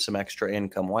earning some extra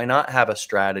income? Why not have a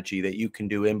strategy that you can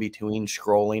do in between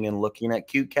scrolling and looking at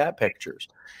cute cat pictures?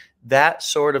 That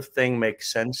sort of thing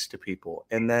makes sense to people.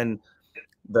 And then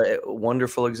the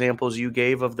wonderful examples you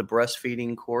gave of the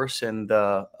breastfeeding course and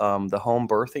the home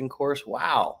birthing course.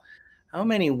 Wow. How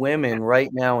many women right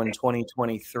now in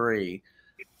 2023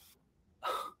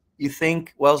 you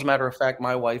think, well, as a matter of fact,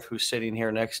 my wife, who's sitting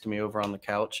here next to me over on the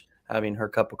couch having her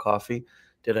cup of coffee,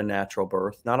 did a natural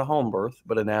birth, not a home birth,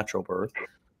 but a natural birth.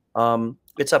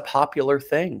 It's a popular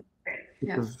thing. It's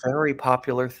Yeah. a very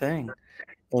popular thing.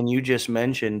 And you just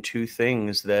mentioned 2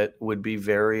 things that would be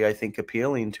very, I think,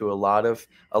 appealing to a lot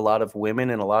of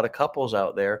women and a lot of couples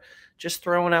out there. Just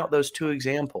throwing out those 2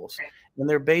 examples, and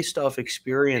they're based off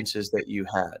experiences that you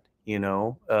had,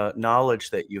 knowledge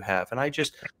that you have. And I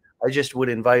just would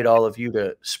invite all of you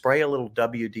to spray a little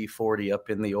WD-40 up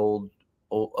in the old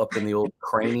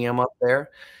cranium up there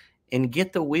and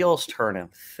get the wheels turning.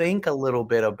 Think a little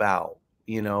bit about,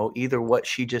 either what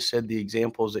she just said, the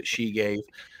examples that she gave,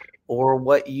 or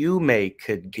what you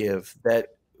could give, that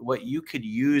what you could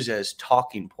use as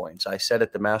talking points. I said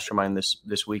at the mastermind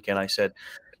this weekend, I said,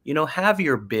 have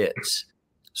your bits,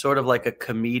 sort of like a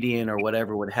comedian or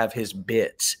whatever would have his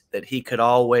bits that he could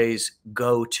always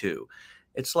go to.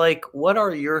 It's like, what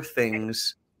are your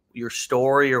things, your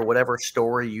story or whatever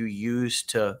story you use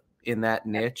to in that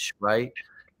niche, right?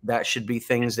 That should be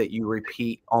things that you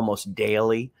repeat almost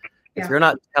daily. If Yeah. you're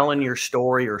not telling your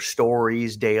story or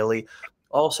stories daily,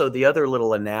 also the other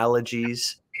little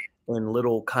analogies and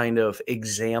little kind of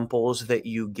examples that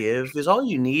you give is all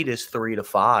you need is 3 to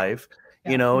 5,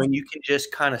 Yeah. and you can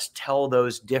just kind of tell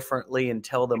those differently and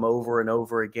tell them over and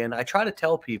over again. I try to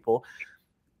tell people,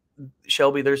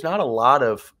 Shelby, there's not a lot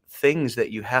of things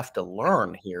that you have to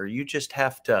learn here. You just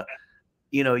have to,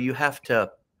 you have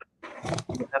to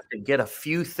get a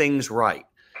few things right.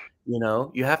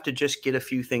 You have to just get a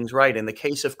few things right. In the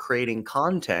case of creating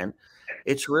content,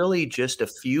 it's really just a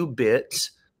few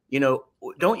bits.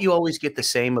 Don't you always get the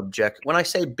same object? When I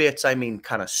say bits, I mean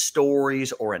kind of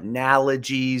stories or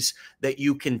analogies that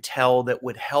you can tell that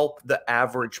would help the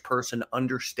average person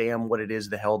understand what it is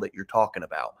the hell that you're talking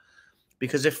about.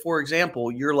 Because if, for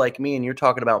example, you're like me and you're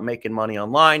talking about making money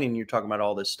online and you're talking about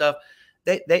all this stuff,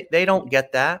 they don't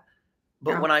get that.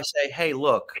 But Yeah. when I say, "Hey,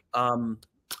 look,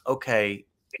 okay,"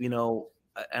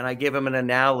 and I give them an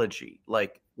analogy,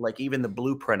 like even the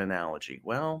blueprint analogy.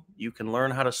 Well, you can learn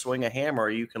how to swing a hammer, or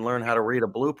you can learn how to read a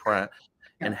blueprint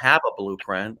Yeah. and have a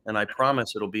blueprint, and I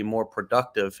promise it'll be more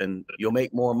productive, and you'll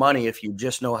make more money if you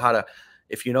just know how to,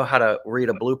 if you know how to read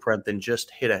a blueprint than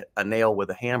just hit a nail with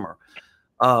a hammer.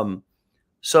 Um,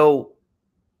 so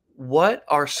what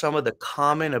are some of the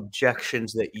common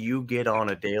objections that you get on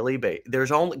a daily basis?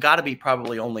 There's only got to be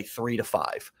probably only 3 to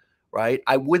 5, right?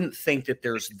 I wouldn't think that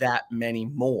there's that many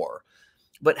more.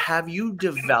 But have you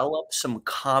developed some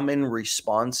common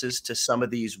responses to some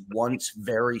of these once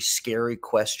very scary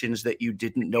questions that you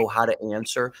didn't know how to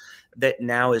answer that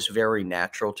now is very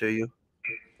natural to you?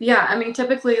 Yeah, I mean,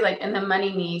 typically, like in the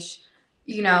money niche,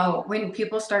 when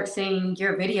people start seeing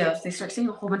your videos, they start seeing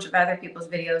a whole bunch of other people's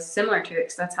videos similar to it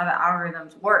because that's how the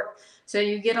algorithms work. So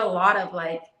you get a lot of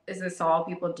like, is this all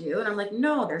people do? And I'm like,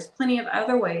 no, there's plenty of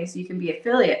other ways you can be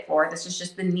affiliate for. This is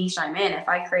just the niche I'm in. If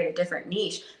I create a different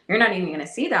niche, you're not even going to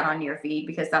see that on your feed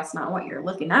because that's not what you're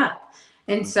looking up.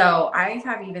 And Mm. so I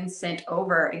have even sent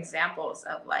over examples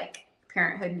of like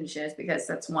parenthood niches because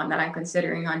that's one that I'm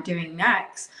considering on doing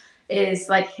next is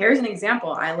like, here's an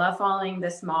example. I love following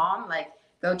this mom. Like,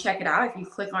 go check it out. If you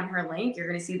click on her link, you're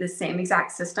going to see the same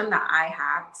exact system that I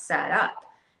have set up.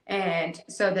 And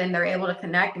so then they're able to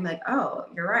connect and be like, oh,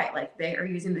 you're right. Like, they are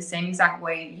using the same exact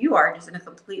way you are, just in a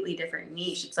completely different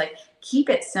niche. It's like, keep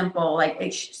it simple.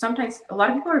 Like, sometimes a lot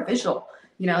of people are visual,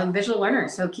 visual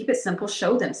learners. So keep it simple.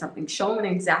 Show them something. Show them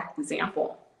an exact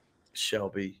example.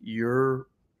 Shelby,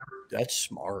 that's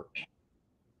smart.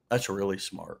 That's really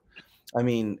smart. I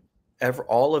mean,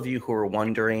 all of you who are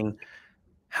wondering,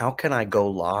 how can I go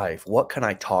live? What can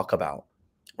I talk about?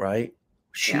 Right?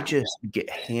 She Yeah. just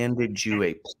handed you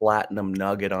a platinum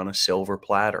nugget on a silver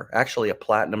platter. Actually, a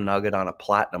platinum nugget on a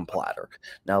platinum platter.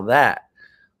 Now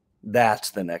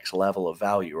that's the next level of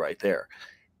value right there.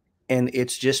 And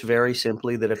it's just very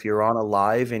simply that if you're on a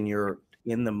live and you're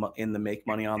in the make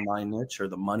money online niche or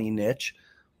the money niche,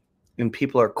 and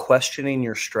people are questioning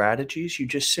your strategies, you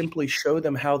just simply show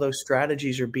them how those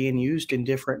strategies are being used in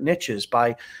different niches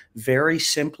by very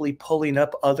simply pulling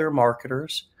up other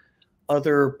marketers,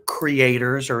 other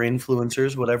creators or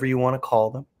influencers, whatever you want to call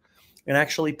them, and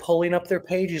actually pulling up their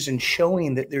pages and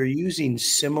showing that they're using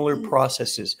similar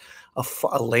processes,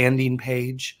 a landing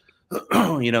page,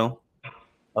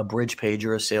 a bridge page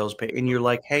or a sales page. And you're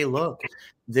like, hey, look,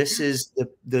 this is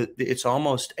it's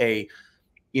almost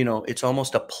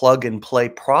a plug and play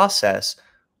process.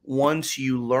 Once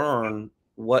you learn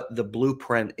what the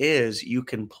blueprint is, you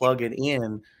can plug it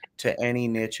in to any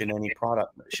niche and any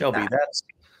product. Shelby, that's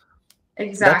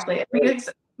Exactly. I mean, great. it's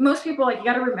most people like you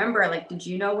got to remember, like, did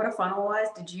you know what a funnel was?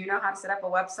 Did you know how to set up a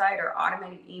website or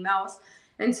automated emails?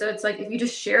 And so it's like if you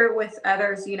just share with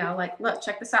others, like, look,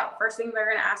 check this out. First thing they're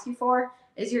going to ask you for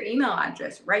is your email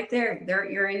address right there.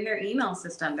 You're in their email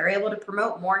system. They're able to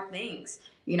promote more things.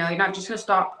 You're not just going to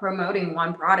stop promoting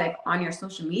one product on your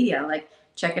social media. Like,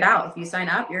 check it out. If you sign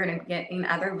up, you're going to get in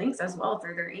other links as well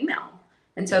through their email.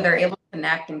 And so Yeah. they're able to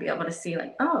connect and be able to see,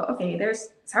 like, oh, okay, there's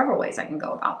several ways I can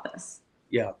go about this.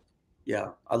 Yeah.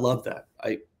 Yeah. I love that.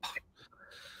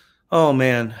 Oh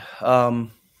man.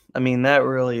 I mean, that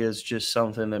really is just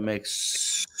something that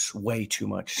makes way too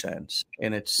much sense.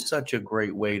 And it's such a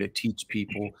great way to teach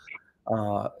people,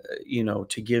 uh,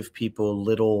 to give people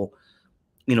little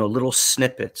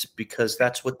snippets because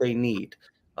that's what they need.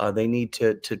 They need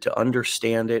to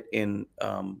understand it in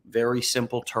very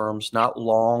simple terms, not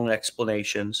long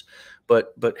explanations.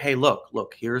 But hey,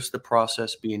 look, here's the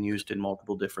process being used in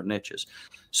multiple different niches.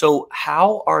 So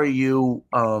how are you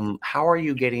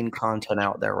getting content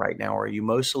out there right now? Are you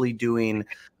mostly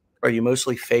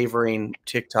favoring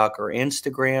TikTok or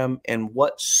Instagram? And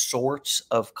what sorts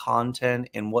of content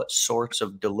and what sorts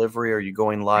of delivery are you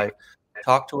going live?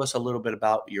 Talk to us a little bit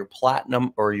about your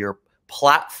platinum or your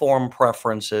platform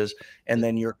preferences and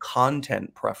then your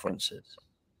content preferences.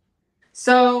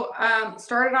 So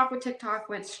started off with TikTok,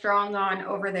 went strong on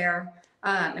over there.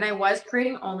 And I was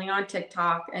creating only on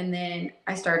TikTok, and then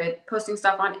I started posting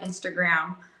stuff on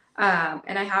Instagram.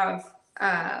 And I have,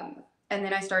 and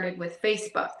then I started with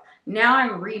Facebook. Now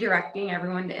I'm redirecting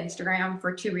everyone to Instagram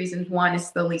for two reasons. One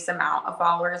is the least amount of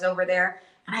followers over there.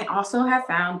 And I also have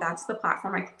found that's the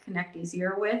platform I can connect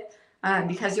easier with,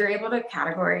 because you're able to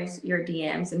categorize your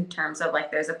DMs in terms of like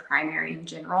there's a primary and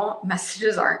general.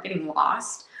 Messages aren't getting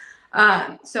lost.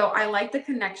 So I like the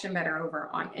connection better over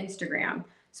on Instagram.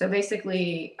 So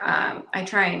basically, I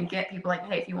try and get people like,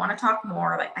 hey, if you want to talk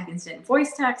more, like I can send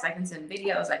voice text, I can send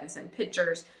videos, I can send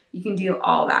pictures. You can do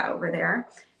all that over there.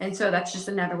 And so that's just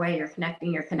another way you're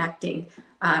connecting,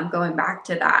 going back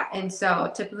to that. And so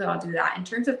typically I'll do that. In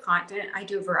terms of content, I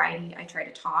do a variety. I try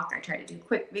to talk, I try to do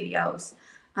quick videos,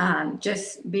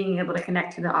 just being able to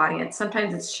connect to the audience.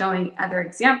 Sometimes it's showing other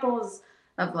examples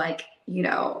of like,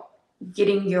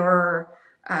 getting your,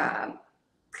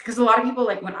 because a lot of people,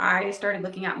 like when I started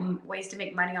looking at ways to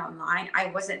make money online,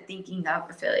 I wasn't thinking of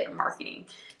affiliate marketing.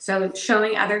 So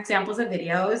showing other examples of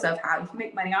videos of how you can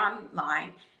make money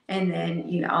online, and then,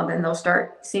 then they'll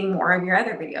start seeing more of your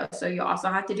other videos. So you also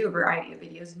have to do a variety of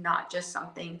videos, not just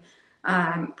something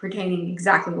pertaining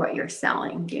exactly what you're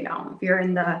selling. If you're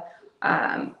in the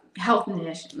health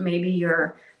niche, maybe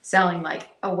you're selling like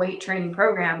a weight training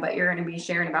program, but you're going to be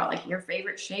sharing about like your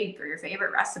favorite shake or your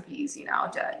favorite recipes,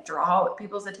 to draw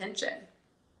people's attention.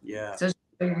 Yeah. So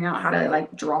figuring out how to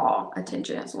like draw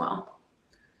attention as well.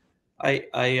 I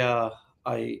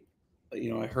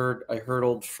heard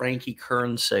old Frankie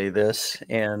Kern say this,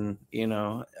 and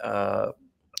gotta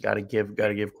give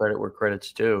credit where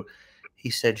credit's due.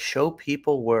 He said, show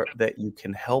people that you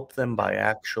can help them by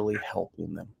actually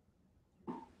helping them.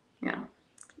 Yeah.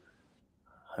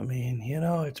 I mean,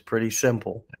 it's pretty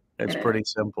simple. It's pretty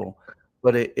simple.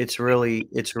 But it really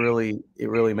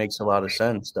makes a lot of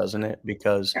sense, doesn't it?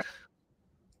 Because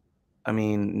I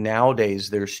mean, nowadays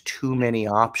there's too many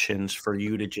options for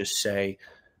you to just say,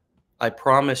 I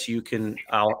promise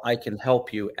I can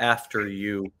help you after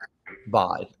you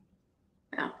buy.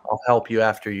 Yeah. I'll help you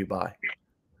after you buy.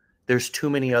 There's too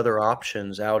many other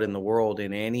options out in the world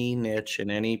in any niche, in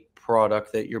any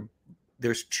product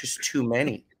there's just too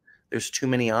many. There's too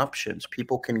many options.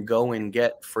 People can go and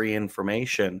get free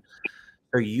information.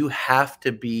 So you have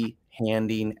to be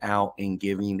handing out and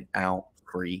giving out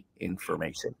free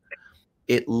information.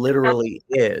 It literally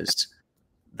is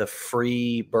the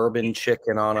free bourbon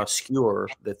chicken on a skewer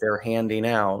that they're handing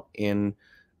out in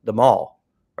the mall,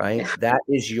 right? That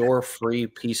is your free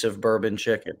piece of bourbon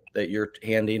chicken that you're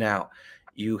handing out.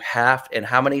 And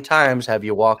how many times have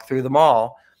you walked through the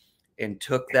mall and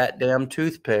took that damn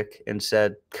toothpick and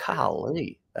said,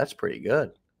 golly, that's pretty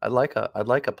good. I'd like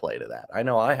a plate of that. I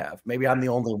know I have. Maybe I'm the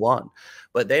only one,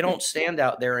 but they don't stand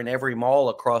out there in every mall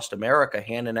across America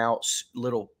handing out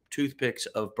little toothpicks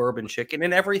of bourbon chicken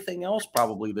and everything else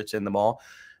probably that's in the mall,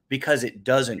 because it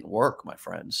doesn't work, my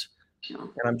friends. And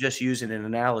I'm just using an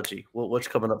analogy. What's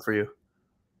coming up for you?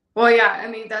 Well, yeah, I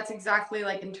mean, that's exactly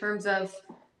like in terms of,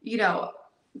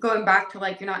 going back to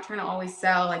like, you're not trying to always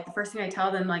sell. Like the first thing I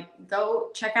tell them, like,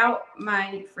 go check out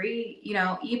my free,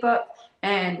 ebook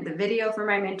and the video for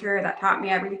my mentor that taught me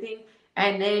everything.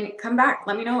 And then come back.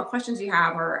 Let me know what questions you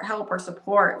have or help or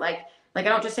support. Like I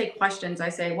don't just say questions. I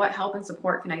say, what help and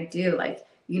support can I do? Like,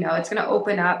 it's going to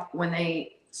open up when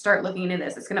they start looking into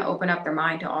this. It's going to open up their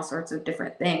mind to all sorts of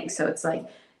different things. So it's like,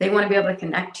 they want to be able to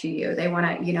connect to you. They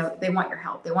want to, they want your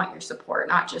help. They want your support,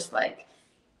 not just like,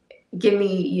 give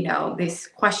me, this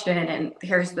question and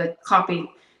here's the copy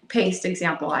paste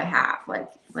example I have.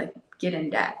 Like get in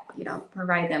depth,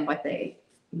 provide them what they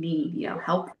need,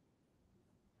 help.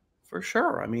 For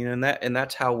sure. I mean, and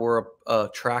that's how we're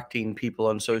attracting people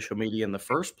on social media in the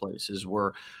first place, is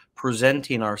we're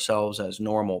presenting ourselves as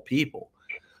normal people.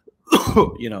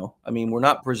 I mean, we're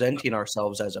not presenting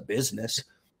ourselves as a business.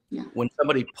 Yeah. When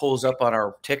somebody pulls up on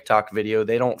our TikTok video,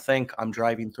 they don't think I'm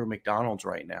driving through McDonald's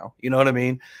right now. You know what I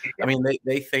mean? Yeah. I mean,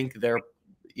 they think they're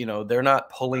not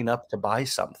pulling up to buy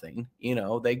something.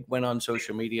 They went on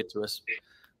social media to us,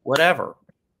 whatever.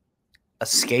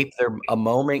 escape a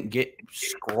moment,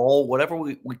 scroll, whatever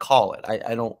we call it.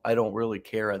 I don't really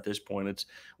care at this point.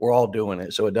 We're all doing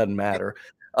it, so it doesn't matter.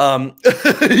 You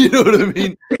know what I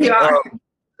mean? We are.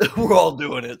 We're all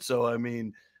doing it. So I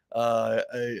mean,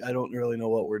 I don't really know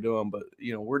what we're doing, but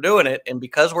we're doing it, and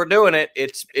because we're doing it,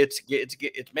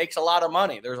 it makes a lot of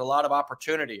money. There's a lot of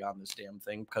opportunity on this damn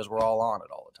thing because we're all on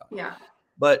it all the time. Yeah.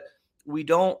 But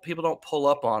people don't pull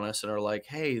up on us and are like,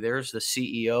 hey, there's the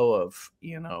CEO of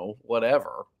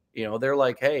whatever. They're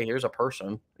like, hey, here's a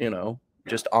person,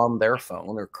 just on their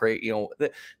phone or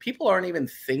people aren't even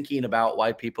thinking about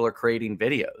why people are creating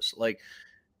videos. Like,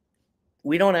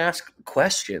 we don't ask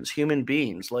questions, human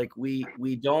beings. Like we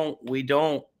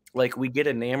don't like, we get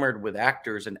enamored with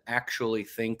actors and actually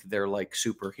think they're like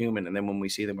superhuman, and then when we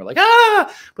see them, we're like,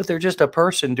 but they're just a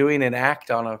person doing an act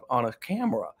on a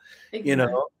camera.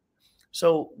 Exactly.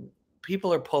 So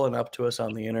people are pulling up to us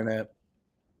on the internet.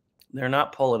 They're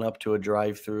not pulling up to a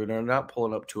drive-through. They're not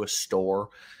pulling up to a store,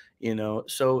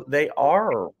 So they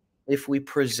are, if we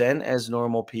present as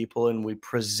normal people and we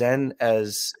present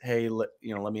as, hey, let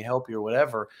me help you or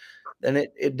whatever, then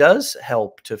it does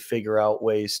help to figure out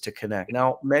ways to connect.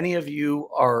 Now, many of you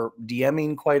are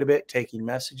DMing quite a bit, taking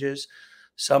messages.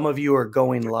 Some of you are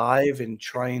going live and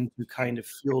trying to kind of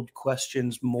field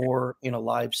questions more in a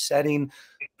live setting.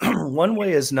 One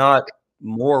way is not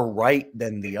more right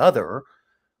than the other,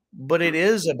 but it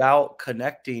is about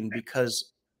connecting,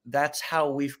 because that's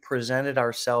how we've presented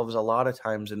ourselves a lot of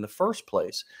times in the first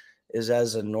place, is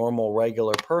as a normal,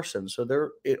 regular person. So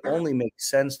it only makes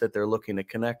sense that they're looking to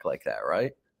connect like that,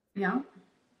 right? Yeah.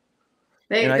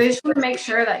 And I They think just want to make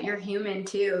sure that you're human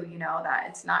too, that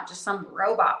it's not just some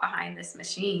robot behind this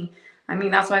machine. I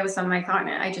mean, that's why with some of my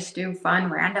content, I just do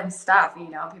fun, random stuff.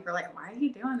 People are like, why are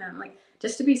you doing that? I'm like,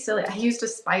 just to be silly. I used a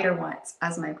spider once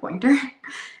as my pointer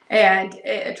and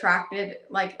it attracted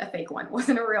like a fake one. It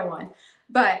wasn't a real one.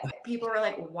 But people were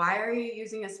like, why are you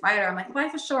using a spider? I'm like,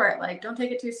 life is short. Like, don't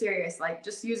take it too serious. Like,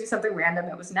 just using something random.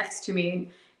 It was next to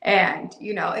me. And,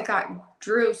 it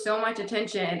drew so much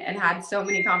attention and had so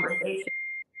many conversations.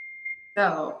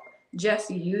 So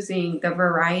just using the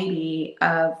variety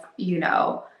of,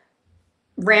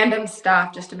 random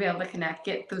stuff just to be able to connect,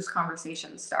 get those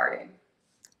conversations started.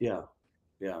 Yeah.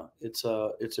 Yeah. It's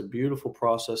a beautiful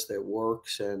process that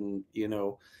works. And,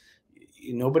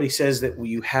 nobody says that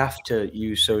you have to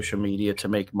use social media to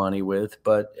make money with,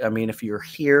 but I mean, if you're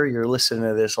here, you're listening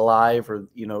to this live, or,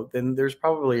 then there's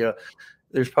probably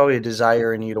a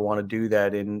desire in you to want to do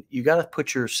that. And you got to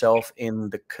put yourself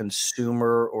in the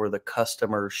consumer or the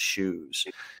customer's shoes.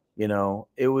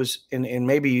 It was, and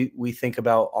maybe we think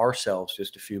about ourselves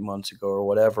just a few months ago or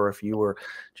whatever. If you were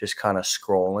just kind of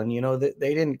scrolling,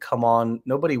 they didn't come on.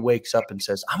 Nobody wakes up and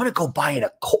says, I'm going to go buy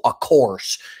a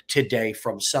course today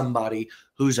from somebody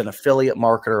who's an affiliate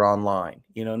marketer online.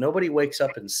 Nobody wakes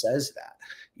up and says that.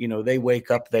 They wake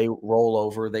up, they roll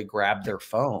over, they grab their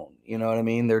phone. You know what I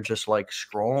mean? They're just like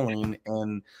scrolling,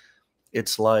 and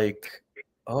it's like,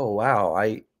 oh, wow,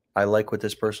 I like what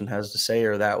this person has to say,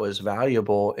 or that was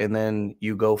valuable. And then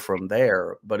you go from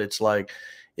there. But it's like,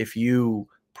 if you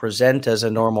present as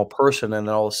a normal person and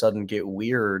then all of a sudden get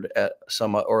weird at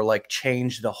or like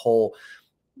change the whole,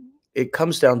 it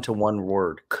comes down to one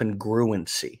word: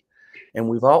 congruency. And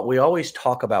we always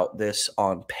talk about this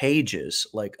on pages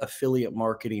like affiliate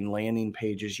marketing, landing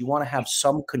pages. You want to have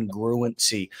some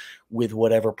congruency with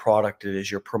whatever product it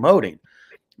is you're promoting,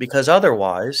 because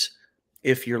otherwise,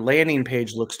 if your landing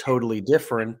page looks totally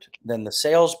different than the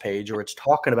sales page, or it's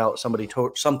talking about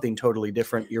something totally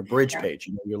different, your bridge page,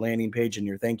 your landing page and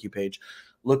your thank you page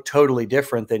look totally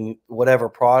different than whatever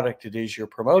product it is you're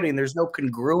promoting, there's no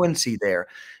congruency there.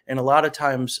 And a lot of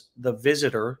times the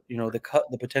visitor,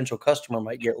 the potential customer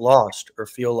might get lost or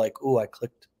feel like, oh, I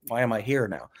clicked, why am I here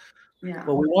now? Yeah.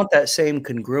 Well, we want that same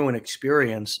congruent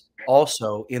experience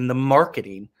also in the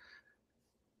marketing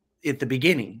at the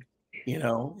beginning.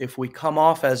 If we come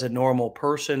off as a normal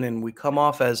person and we come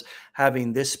off as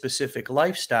having this specific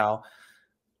lifestyle,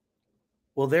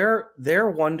 well, they're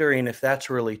wondering if that's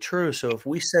really true. So if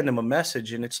we send them a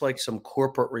message and it's like some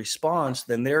corporate response,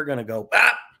 then they're going to go,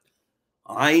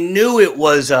 I knew it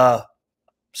was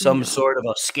some sort of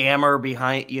a scammer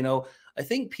behind. I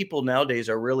think people nowadays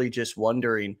are really just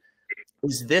wondering,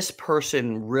 is this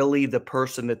person really the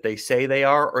person that they say they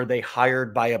are they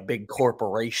hired by a big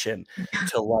corporation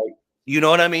to, like, you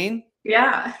know what I mean?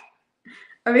 Yeah.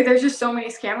 I mean, there's just so many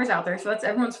scammers out there. So that's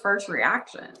everyone's first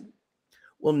reaction.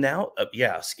 Well, now,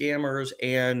 yeah, scammers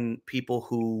and people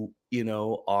who,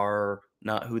 are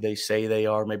not who they say they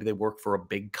are. Maybe they work for a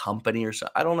big company or so.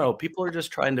 I don't know. People are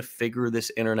just trying to figure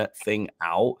this internet thing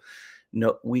out.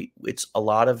 No,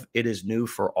 it is new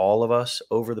for all of us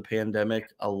over the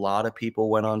pandemic. A lot of people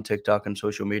went on TikTok and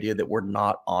social media that were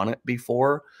not on it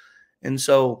before. And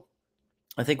so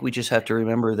I think we just have to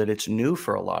remember that it's new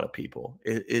for a lot of people.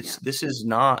 Yeah. This is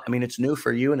not, I mean, it's new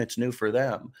for you and it's new for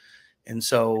them. And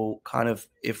so kind of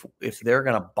if they're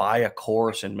going to buy a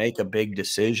course and make a big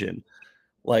decision,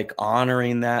 like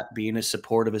honoring that, being as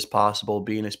supportive as possible,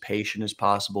 being as patient as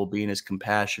possible, being as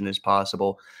compassionate as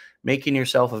possible, making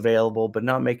yourself available, but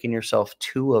not making yourself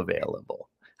too available.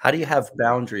 How do you have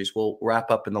boundaries? We'll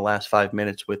wrap up in the last 5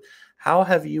 minutes with how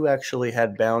have you actually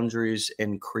had boundaries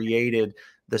and created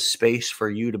the space for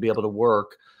you to be able to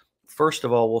work? First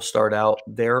of all, we'll start out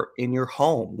there in your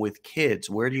home with kids.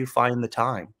 Where do you find the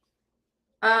time?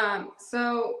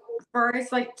 So for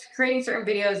as like creating certain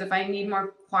videos, if I need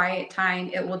more quiet time,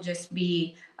 it will just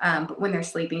be when they're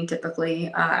sleeping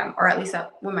typically, or at least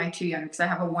when my two young, because I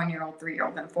have a 1-year-old,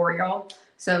 3-year-old, and 4-year-old.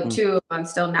 So Mm, two of them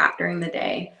still nap during the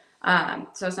day.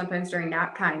 So sometimes during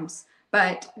nap times.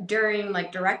 But during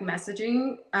like direct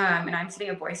messaging, and I'm sending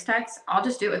a voice text, I'll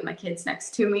just do it with my kids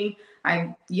next to me.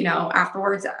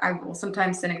 Afterwards, I will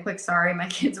sometimes send a quick sorry. My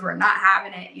kids were not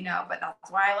having it, but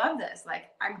that's why I love this. Like,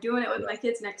 I'm doing it with yeah, my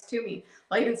kids next to me.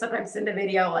 I'll even sometimes send a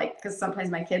video, like, because sometimes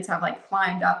my kids have like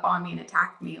climbed up on me and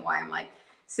attacked me while I'm like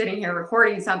sitting here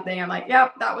recording something. I'm like,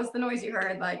 yep, that was the noise you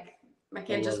heard. Like, my I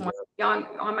kid just love wants that. to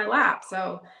be on my lap.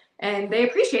 So, and they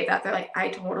appreciate that. They're like, I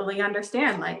totally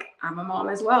understand. Like, I'm a mom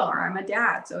as well, or I'm a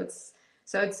dad. So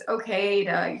it's okay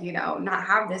to, not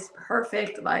have this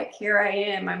perfect, like, here I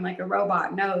am, I'm like a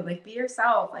robot. No, like, be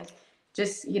yourself. Like,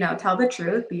 just, tell the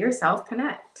truth, be yourself,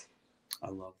 connect. I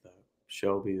love that.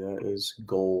 Shelby, that is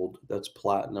gold. That's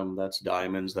platinum. That's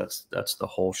diamonds. That's the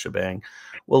whole shebang.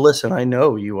 Well, listen, I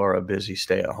know you are a busy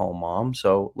stay-at-home mom,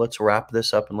 so let's wrap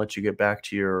this up and let you get back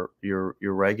to your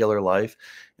regular life.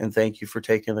 And thank you for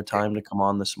taking the time to come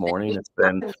on this morning. It's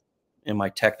been in my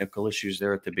technical issues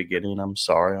there at the beginning. I'm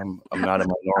sorry. I'm not in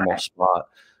my normal spot,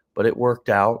 but it worked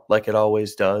out like it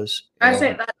always does. I say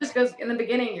And that just goes in the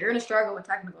beginning, you're going to struggle with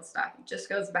technical stuff. It just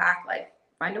goes back, like,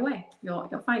 find a way. You'll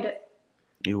find it.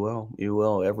 you will. You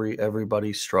will.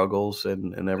 Everybody struggles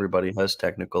and everybody has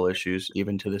technical issues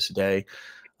even to this day.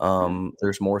 Yeah.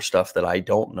 There's more stuff that I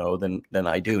don't know than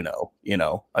I do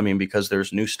know, I mean, because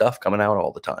there's new stuff coming out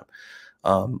all the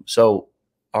time. So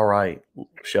all right,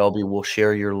 Shelby, we'll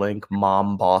share your link,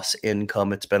 Mom Boss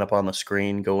Income. It's been up on the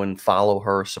screen. Go and follow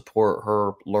her, support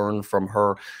her, learn from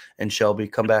her. And Shelby,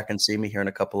 come back and see me here in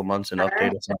a couple of months and All update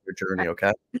right. us on your journey.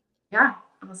 Okay. Yeah.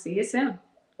 I'll see you soon.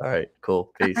 All right.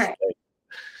 Cool. All Peace. right.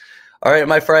 All right,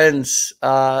 my friends,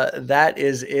 that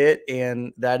is it,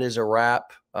 and that is a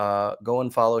wrap. Go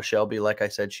and follow Shelby. Like I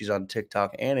said, she's on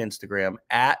TikTok and Instagram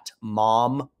at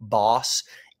Mom Boss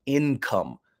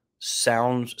Income.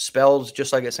 Spells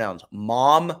just like it sounds.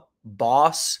 Mom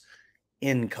Boss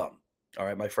Income. All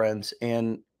right, my friends,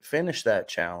 and finish that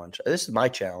challenge. This is my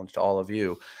challenge to all of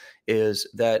you: is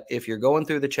that if you're going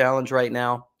through the challenge right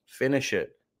now, finish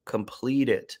it, complete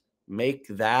it, make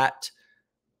that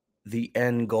the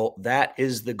end goal. That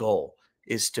is the goal,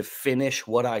 is to finish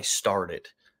what I started.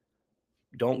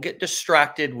 Don't get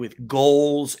distracted with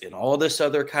goals and all this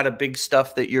other kind of big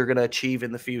stuff that you're going to achieve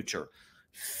in the future.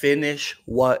 Finish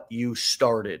what you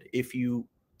started. If you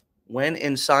went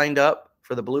and signed up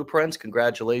for the blueprints,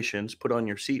 congratulations. Put on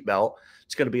your seatbelt.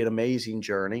 It's going to be an amazing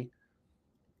journey.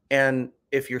 And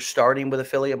if you're starting with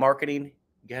affiliate marketing,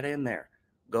 get in there.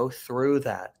 Go through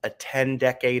that. A 10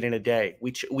 decade in a day.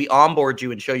 We onboard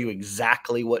you and show you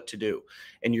exactly what to do.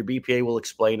 And your BPA will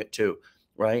explain it too,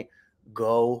 right?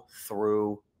 Go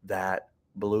through that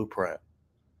blueprint.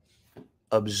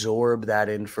 Absorb that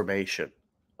information.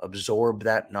 Absorb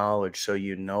that knowledge so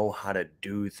you know how to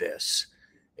do this.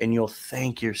 And you'll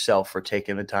thank yourself for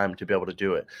taking the time to be able to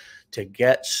do it. To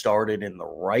get started in the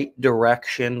right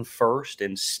direction first,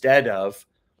 instead of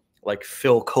like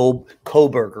Phil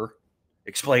Koberger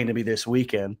explained to me this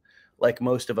weekend, like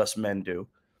most of us men do.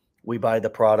 We buy the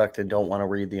product and don't want to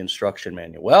read the instruction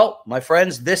manual. Well, my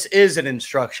friends, this is an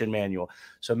instruction manual.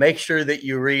 So make sure that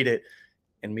you read it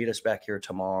and meet us back here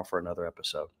tomorrow for another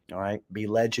episode. All right. Be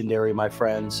legendary, my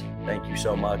friends. Thank you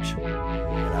so much. Get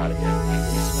out of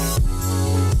here.